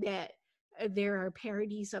known that there are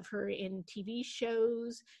parodies of her in TV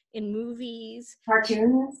shows, in movies,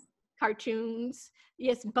 cartoons.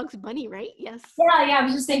 Yes, Bugs Bunny, right? Yes. Yeah, I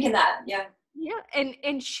was just thinking that. Yeah.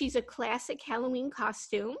 And she's a classic Halloween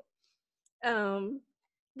costume.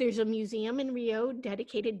 There's a museum in Rio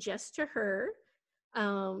dedicated just to her.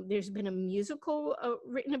 There's been a musical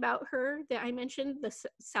written about her that I mentioned, the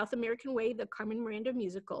South American Way, the Carmen Miranda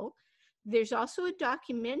musical. There's also a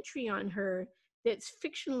documentary on her that's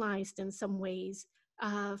fictionalized in some ways.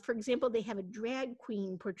 For example, they have a drag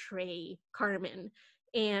queen portray Carmen,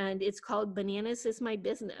 and it's called Bananas is My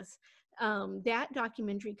Business. That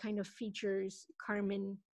documentary kind of features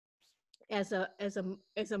Carmen as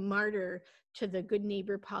a martyr to the good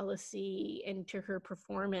neighbor policy and to her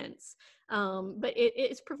performance. But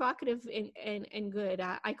it's provocative and good.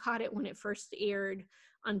 I caught it when it first aired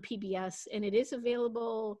on PBS, and it is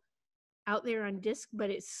available out there on disc,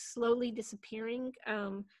 but it's slowly disappearing.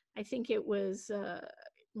 I think it was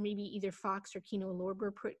maybe either Fox or Kino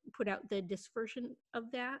Lorber put out the disc version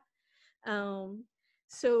of that.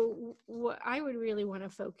 So what I would really want to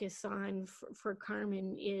focus on for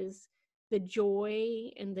Carmen is the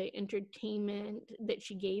joy and the entertainment that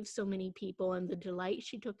she gave so many people, and the delight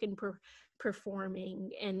she took in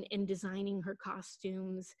performing and designing her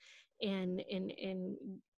costumes, and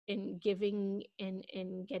giving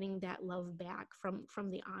and getting that love back from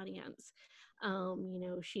the audience.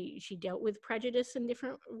 She dealt with prejudice in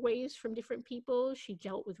different ways from different people. She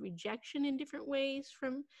dealt with rejection in different ways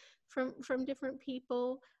from different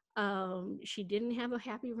people. She didn't have a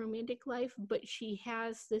happy romantic life, but she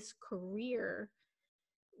has this career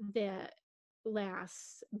that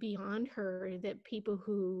lasts beyond her, that people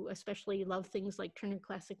who especially love things like Turner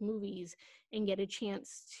Classic Movies and get a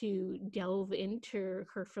chance to delve into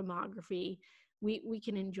her filmography, we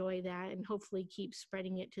can enjoy that and hopefully keep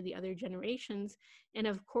spreading it to the other generations. And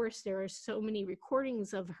of course, there are so many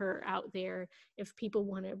recordings of her out there. If people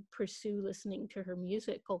want to pursue listening to her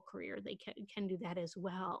musical career, they can do that as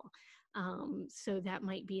well. So that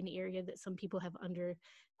might be an area that some people have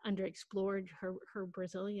underexplored, her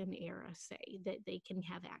Brazilian era, say, that they can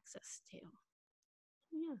have access to.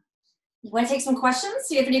 Yeah. You want to take some questions?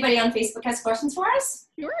 See if anybody on Facebook has questions for us?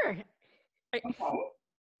 Sure. Okay. Let's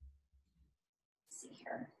see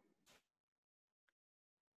here.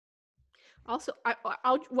 Also,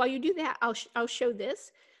 I'll while you do that, I'll show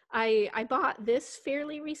this. I bought this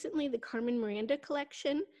fairly recently, the Carmen Miranda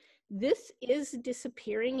collection. This is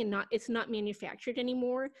disappearing and it's not manufactured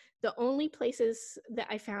anymore. The only places that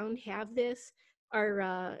I found have this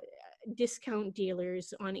are discount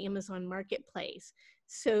dealers on Amazon Marketplace.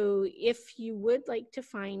 So if you would like to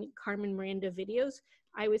find Carmen Miranda videos,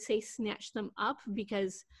 I would say snatch them up,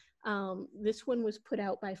 because this one was put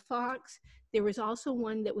out by Fox. There was also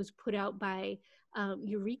one that was put out by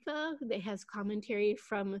Eureka that has commentary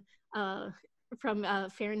from Farron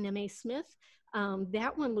Neme Smith.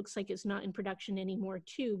 That one looks like it's not in production anymore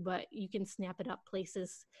too, but you can snap it up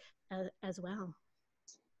places as well.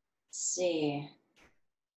 Let's see.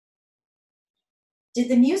 Did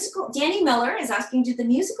the musical, Danny Miller is asking, did the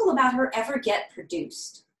musical about her ever get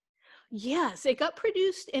produced? Yes, it got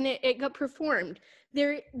produced and it got performed.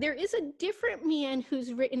 There is a different man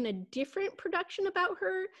who's written a different production about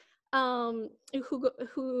her, who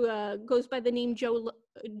goes by the name Joe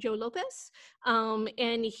Lopez,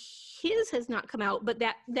 and his has not come out. But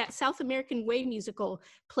that South American Way musical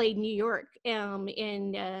played New York, and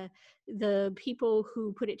the people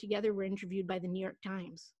who put it together were interviewed by the New York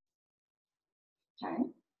Times. Okay.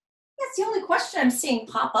 That's the only question I'm seeing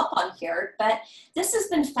pop up on here, but this has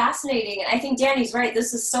been fascinating. And I think Danny's right.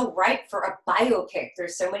 This is so ripe for a biopic.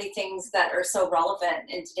 There's so many things that are so relevant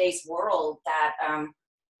in today's world that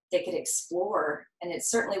they could explore, and it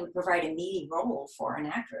certainly would provide a meaty role for an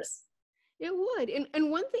actress. It would.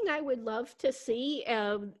 And one thing I would love to see,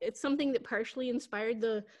 it's something that partially inspired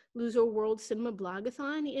the Luso World Cinema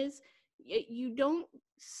Blogathon, is you don't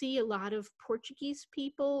see a lot of Portuguese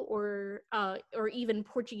people or even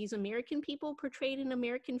Portuguese American people portrayed in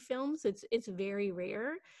American films. It's very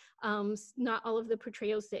rare. Not all of the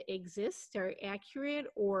portrayals that exist are accurate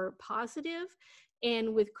or positive.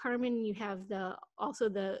 And with Carmen, you have also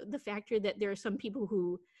the factor that there are some people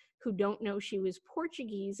who don't know she was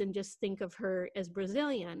Portuguese and just think of her as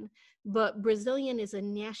Brazilian. But Brazilian is a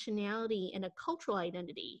nationality and a cultural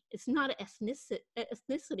identity. It's not an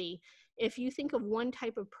ethnicity. If you think of one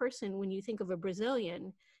type of person when you think of a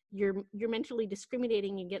Brazilian, you're mentally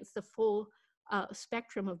discriminating against the full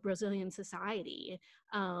spectrum of Brazilian society.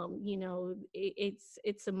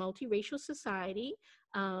 It's a multiracial society.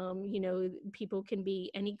 People can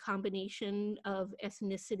be any combination of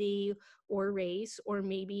ethnicity or race, or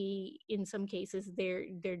maybe in some cases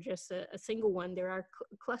they're just a single one. There are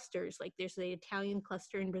clusters, like there's the Italian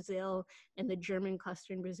cluster in Brazil and the German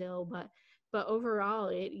cluster in Brazil, but overall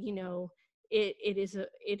it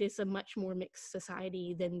is a much more mixed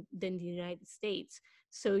society than the United States.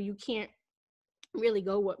 So you can't really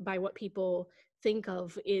go by what people think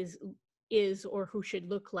of is or who should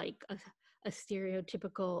look like a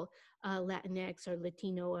stereotypical Latinx or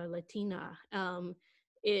Latino or Latina.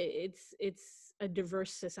 It's a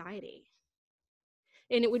diverse society.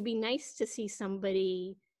 And it would be nice to see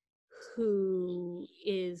somebody who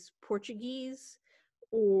is Portuguese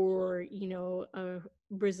or, you know, a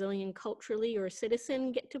Brazilian culturally or a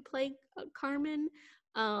citizen get to play Carmen,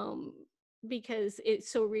 um, because it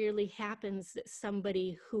so rarely happens that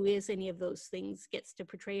somebody who is any of those things gets to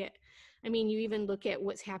portray it. I mean, you even look at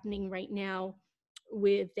what's happening right now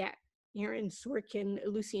with that Aaron Sorkin,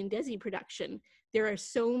 Lucy and Desi production. There are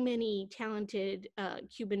so many talented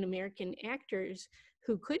Cuban American actors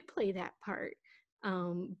who could play that part,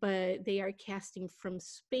 but they are casting from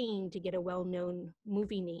Spain to get a well-known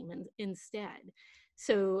movie name instead.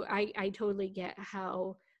 So I totally get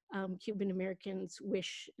how Cuban Americans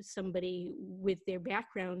wish somebody with their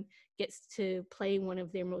background gets to play one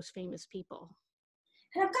of their most famous people.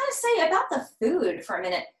 And I've got to say about the food for a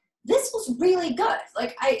minute, this was really good.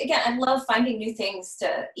 Like I love finding new things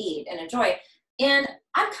to eat and enjoy. And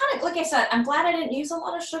I'm kind of, like I said, I'm glad I didn't use a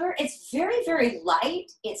lot of sugar. It's very, very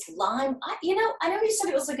light. It's lime. I know you said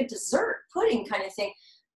it was like a dessert pudding kind of thing.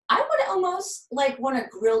 I would almost like want to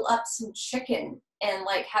grill up some chicken and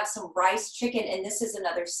like have some rice chicken, and this is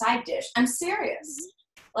another side dish. I'm serious.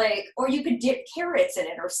 Like, or you could dip carrots in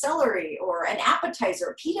it, or celery, or an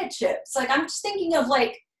appetizer, pita chips. Like, I'm just thinking of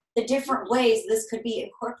like the different ways this could be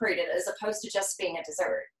incorporated as opposed to just being a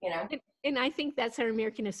dessert, you know? And I think that's our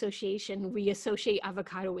American association. We associate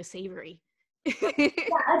avocado with savory. Yeah,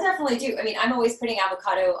 I definitely do. I mean, I'm always putting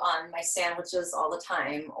avocado on my sandwiches all the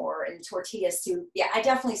time, or in tortilla soup. Yeah, I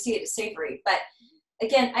definitely see it as savory. But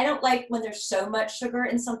again, I don't like when there's so much sugar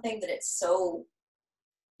in something that it's so,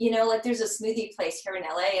 like there's a smoothie place here in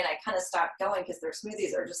LA, and I kind of stopped going because their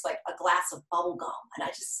smoothies are just like a glass of bubble gum. And I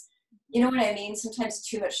just, you know what I mean? Sometimes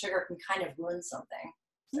too much sugar can kind of ruin something.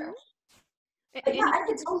 So. But yeah, I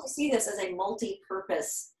could totally see this as a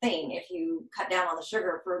multi-purpose thing if you cut down on the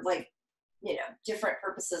sugar for like, different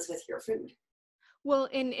purposes with your food. Well,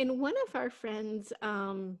 and one of our friends,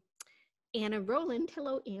 Anna Rowland,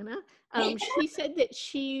 hello Anna, she said that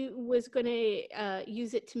she was going to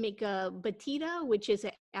use it to make a batida, which is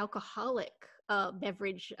an alcoholic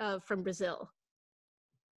beverage from Brazil.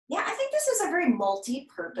 Yeah, I think this is a very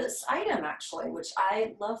multi-purpose item, actually, which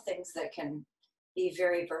I love things that can be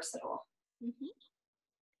very versatile. Mm-hmm.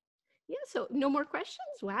 Yeah, so no more questions?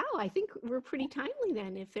 Wow, I think we're pretty timely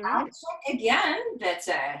then, if there aren't. I'll check again, but let's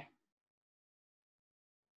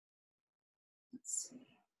see.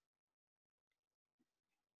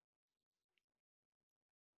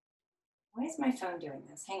 Why is my phone doing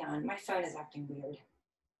this? Hang on, my phone is acting weird.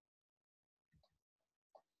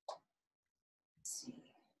 Let's see.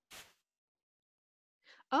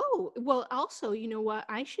 Oh, well, also, you know what?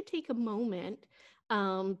 I should take a moment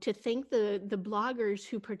to thank the bloggers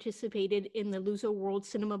who participated in the Luso World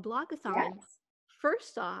Cinema Blogathon. Yes.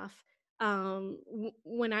 First off,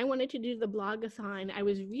 when I wanted to do the blogathon, I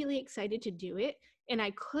was really excited to do it, and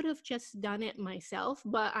I could have just done it myself,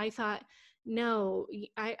 but I thought, no,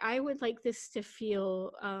 I would like this to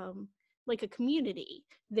feel like a community,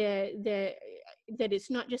 that it's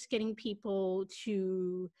not just getting people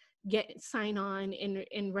to sign on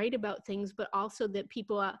and write about things, but also that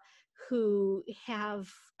people who have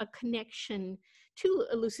a connection to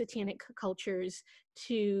Lusitanic cultures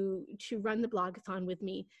to run the blogathon with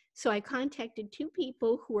me. So I contacted two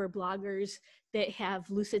people who are bloggers that have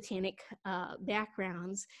Lusitanic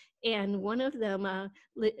backgrounds, and one of them,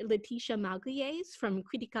 Leticia Maglies from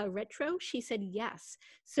Critica Retro, she said yes.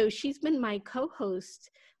 So she's been my co-host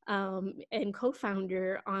and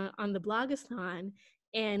co-founder on the blogathon,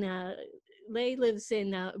 and Lei lives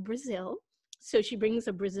in Brazil, so she brings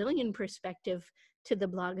a Brazilian perspective to the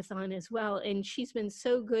blogathon as well, and she's been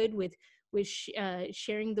so good with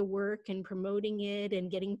sharing the work and promoting it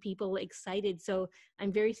and getting people excited. So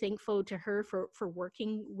I'm very thankful to her for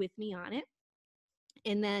working with me on it.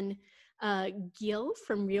 And then Gil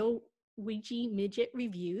from Real Ouija Midget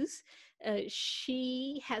Reviews,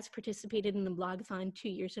 she has participated in the blogathon 2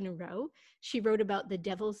 years in a row. She wrote about The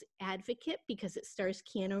Devil's Advocate because it stars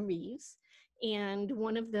Keanu Reeves. And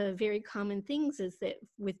one of the very common things is that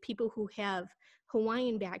with people who have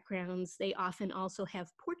Hawaiian backgrounds, they often also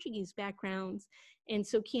have Portuguese backgrounds. And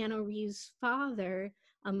so Keanu Reeves' father,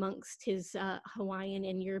 amongst his Hawaiian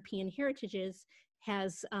and European heritages,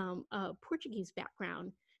 has a Portuguese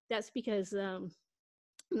background. That's because the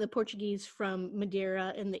Portuguese from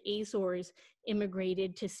Madeira and the Azores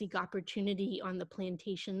immigrated to seek opportunity on the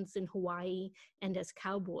plantations in Hawaii and as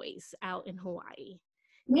cowboys out in Hawaii.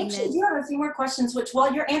 We actually do have a few more questions, which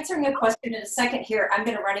while you're answering a question in a second here, I'm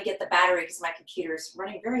going to run and get the battery because my computer is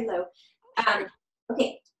running very low.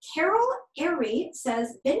 Okay, Carol Airy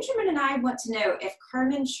says, Benjamin and I want to know if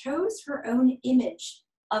Carmen chose her own image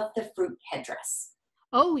of the fruit headdress.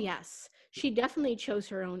 Oh, yes. She definitely chose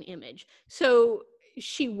her own image. So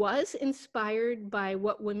she was inspired by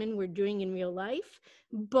what women were doing in real life,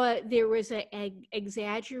 but there was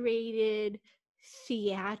exaggerated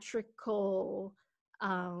theatrical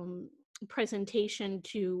presentation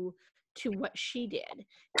to what she did.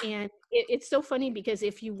 And it's so funny because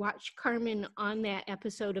if you watch Carmen on that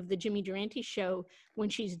episode of the Jimmy Durante show, when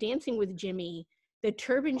she's dancing with Jimmy, the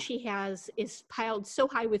turban she has is piled so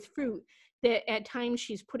high with fruit that at times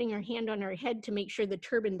she's putting her hand on her head to make sure the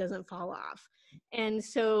turban doesn't fall off. And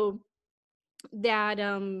so that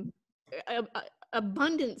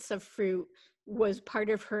abundance of fruit was part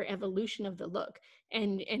of her evolution of the look,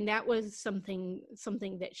 and that was something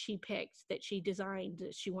that she picked, that she designed,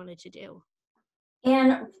 that she wanted to do.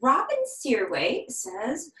 And Robin Searway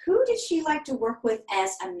says, who did she like to work with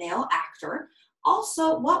as a male actor?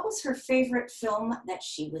 Also, what was her favorite film that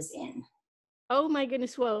she was in? Oh my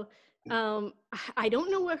goodness. Well, I don't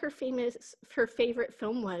know what her favorite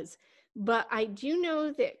film was, but I do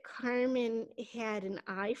know that Carmen had an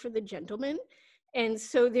eye for the gentleman. And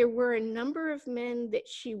so there were a number of men that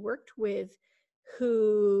she worked with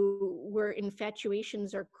who were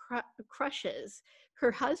infatuations or crushes.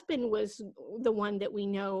 Her husband was the one that we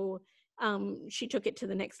know she took it to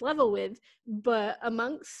the next level with, but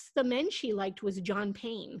amongst the men she liked was John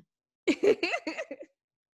Payne. Okay.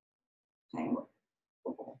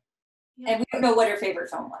 Yeah. And we don't know what her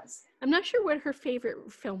favorite film was. I'm not sure what her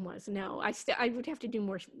favorite film was. No, I would have to do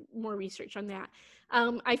more research on that.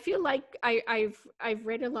 I feel like I've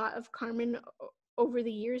read a lot of Carmen over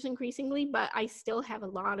the years increasingly, but I still have a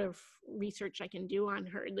lot of research I can do on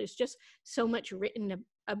her. There's just so much written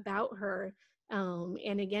about her.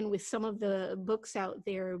 And again, with some of the books out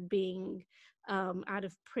there being out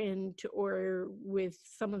of print, or with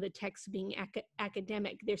some of the texts being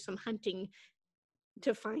academic, there's some hunting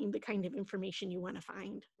to find the kind of information you want to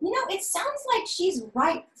find. You know, it sounds like she's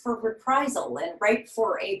ripe for reprisal and ripe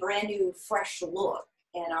for a brand new, fresh look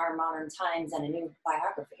in our modern times and a new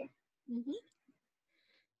biography. Mm-hmm.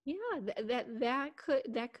 Yeah,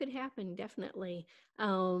 that could happen, definitely.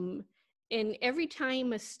 And every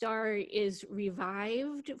time a star is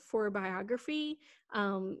revived for a biography,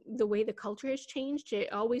 the way the culture has changed,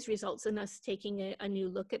 it always results in us taking a new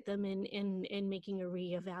look at them and making a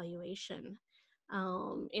reevaluation.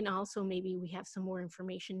 And also maybe we have some more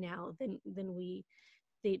information now than we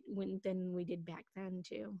did back then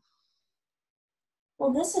too.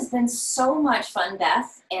 Well, this has been so much fun,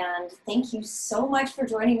 Beth, and thank you so much for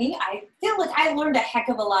joining me. I feel like I learned a heck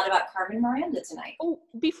of a lot about Carmen Miranda tonight. Oh,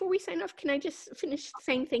 before we sign off, can I just finish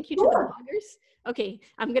saying thank you to the bloggers? Okay,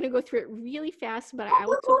 I'm going to go through it really fast, but I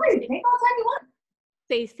also want to take all the time you want.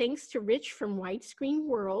 Say thanks to Rich from Widescreen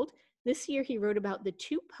World. This year he wrote about the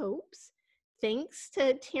two popes. Thanks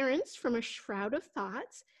to Terrence from A Shroud of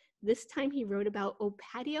Thoughts. This time he wrote about O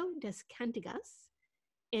Patio das Cantigas.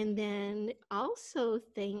 And then also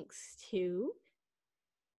thanks to,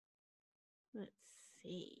 let's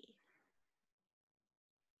see,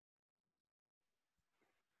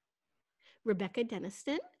 Rebecca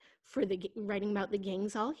Deniston for writing about The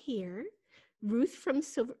Gang's All Here. Ruth from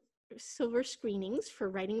Silver Screenings for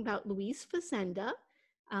writing about Luis Fazenda,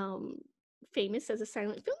 famous as a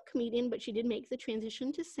silent film comedian, but she did make the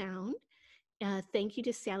transition to sound. Thank you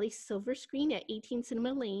to Sally Silverscreen at 18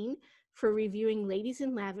 Cinema Lane for reviewing Ladies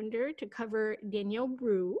in Lavender to cover Daniel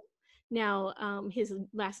Brew. Now, his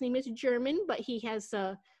last name is German, but he has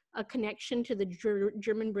a connection to the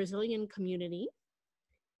German Brazilian community.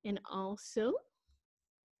 And also,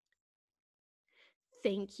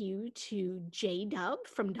 thank you to J Dub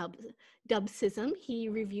from Dubsism. He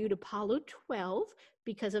reviewed Apollo 12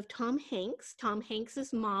 because of Tom Hanks. Tom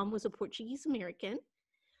Hanks's mom was a Portuguese American.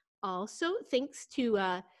 Also, thanks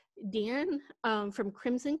to Dan from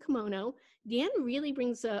Crimson Kimono. Dan really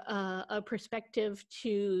brings a perspective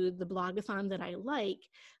to the blogathon that I like.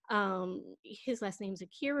 His last name's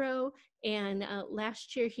Akiro, and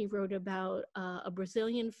last year he wrote about a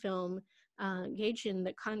Brazilian film, Gaijin,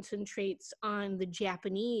 that concentrates on the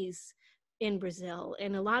Japanese in Brazil.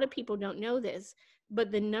 And a lot of people don't know this,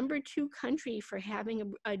 but the number 2 country for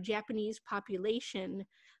having a Japanese population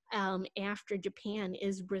after Japan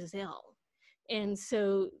is Brazil. And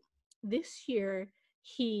so this year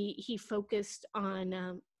he focused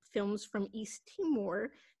on films from East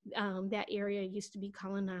Timor. That area used to be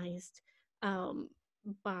colonized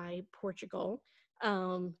by Portugal.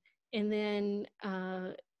 And then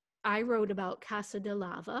I wrote about Casa de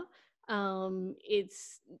Lava.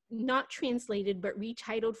 It's not translated, but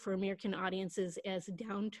retitled for American audiences as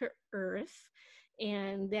Down to Earth.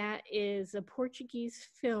 And that is a Portuguese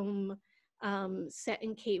film set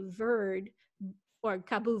in Cape Verde, or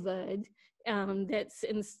Cabo Verde, that's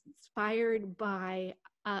inspired by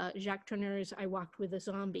Jacques Tourneur's I Walked with a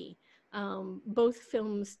Zombie. Both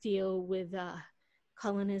films deal with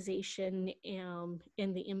colonization and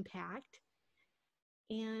the impact.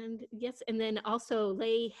 And yes, and then also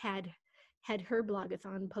Leigh had her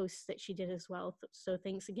blogathon posts that she did as well. So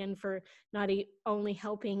thanks again for not only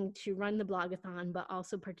helping to run the blogathon, but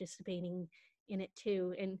also participating in it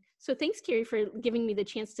too. And so thanks, Carrie, for giving me the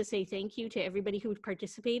chance to say thank you to everybody who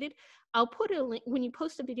participated. I'll put a link when you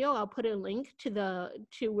post a video. I'll put a link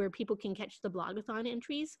to where people can catch the blogathon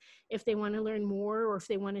entries if they want to learn more, or if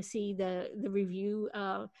they want to see the review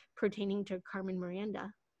pertaining to Carmen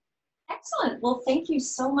Miranda. Excellent. Well, thank you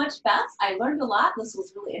so much, Beth. I learned a lot. This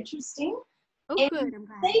was really interesting. Oh, and good. I'm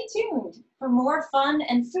glad. Stay tuned for more fun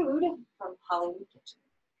and food from Hollywood Kitchen.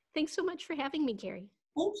 Thanks so much for having me, Carrie.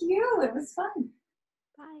 Thank you. It was fun.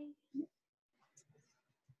 Bye.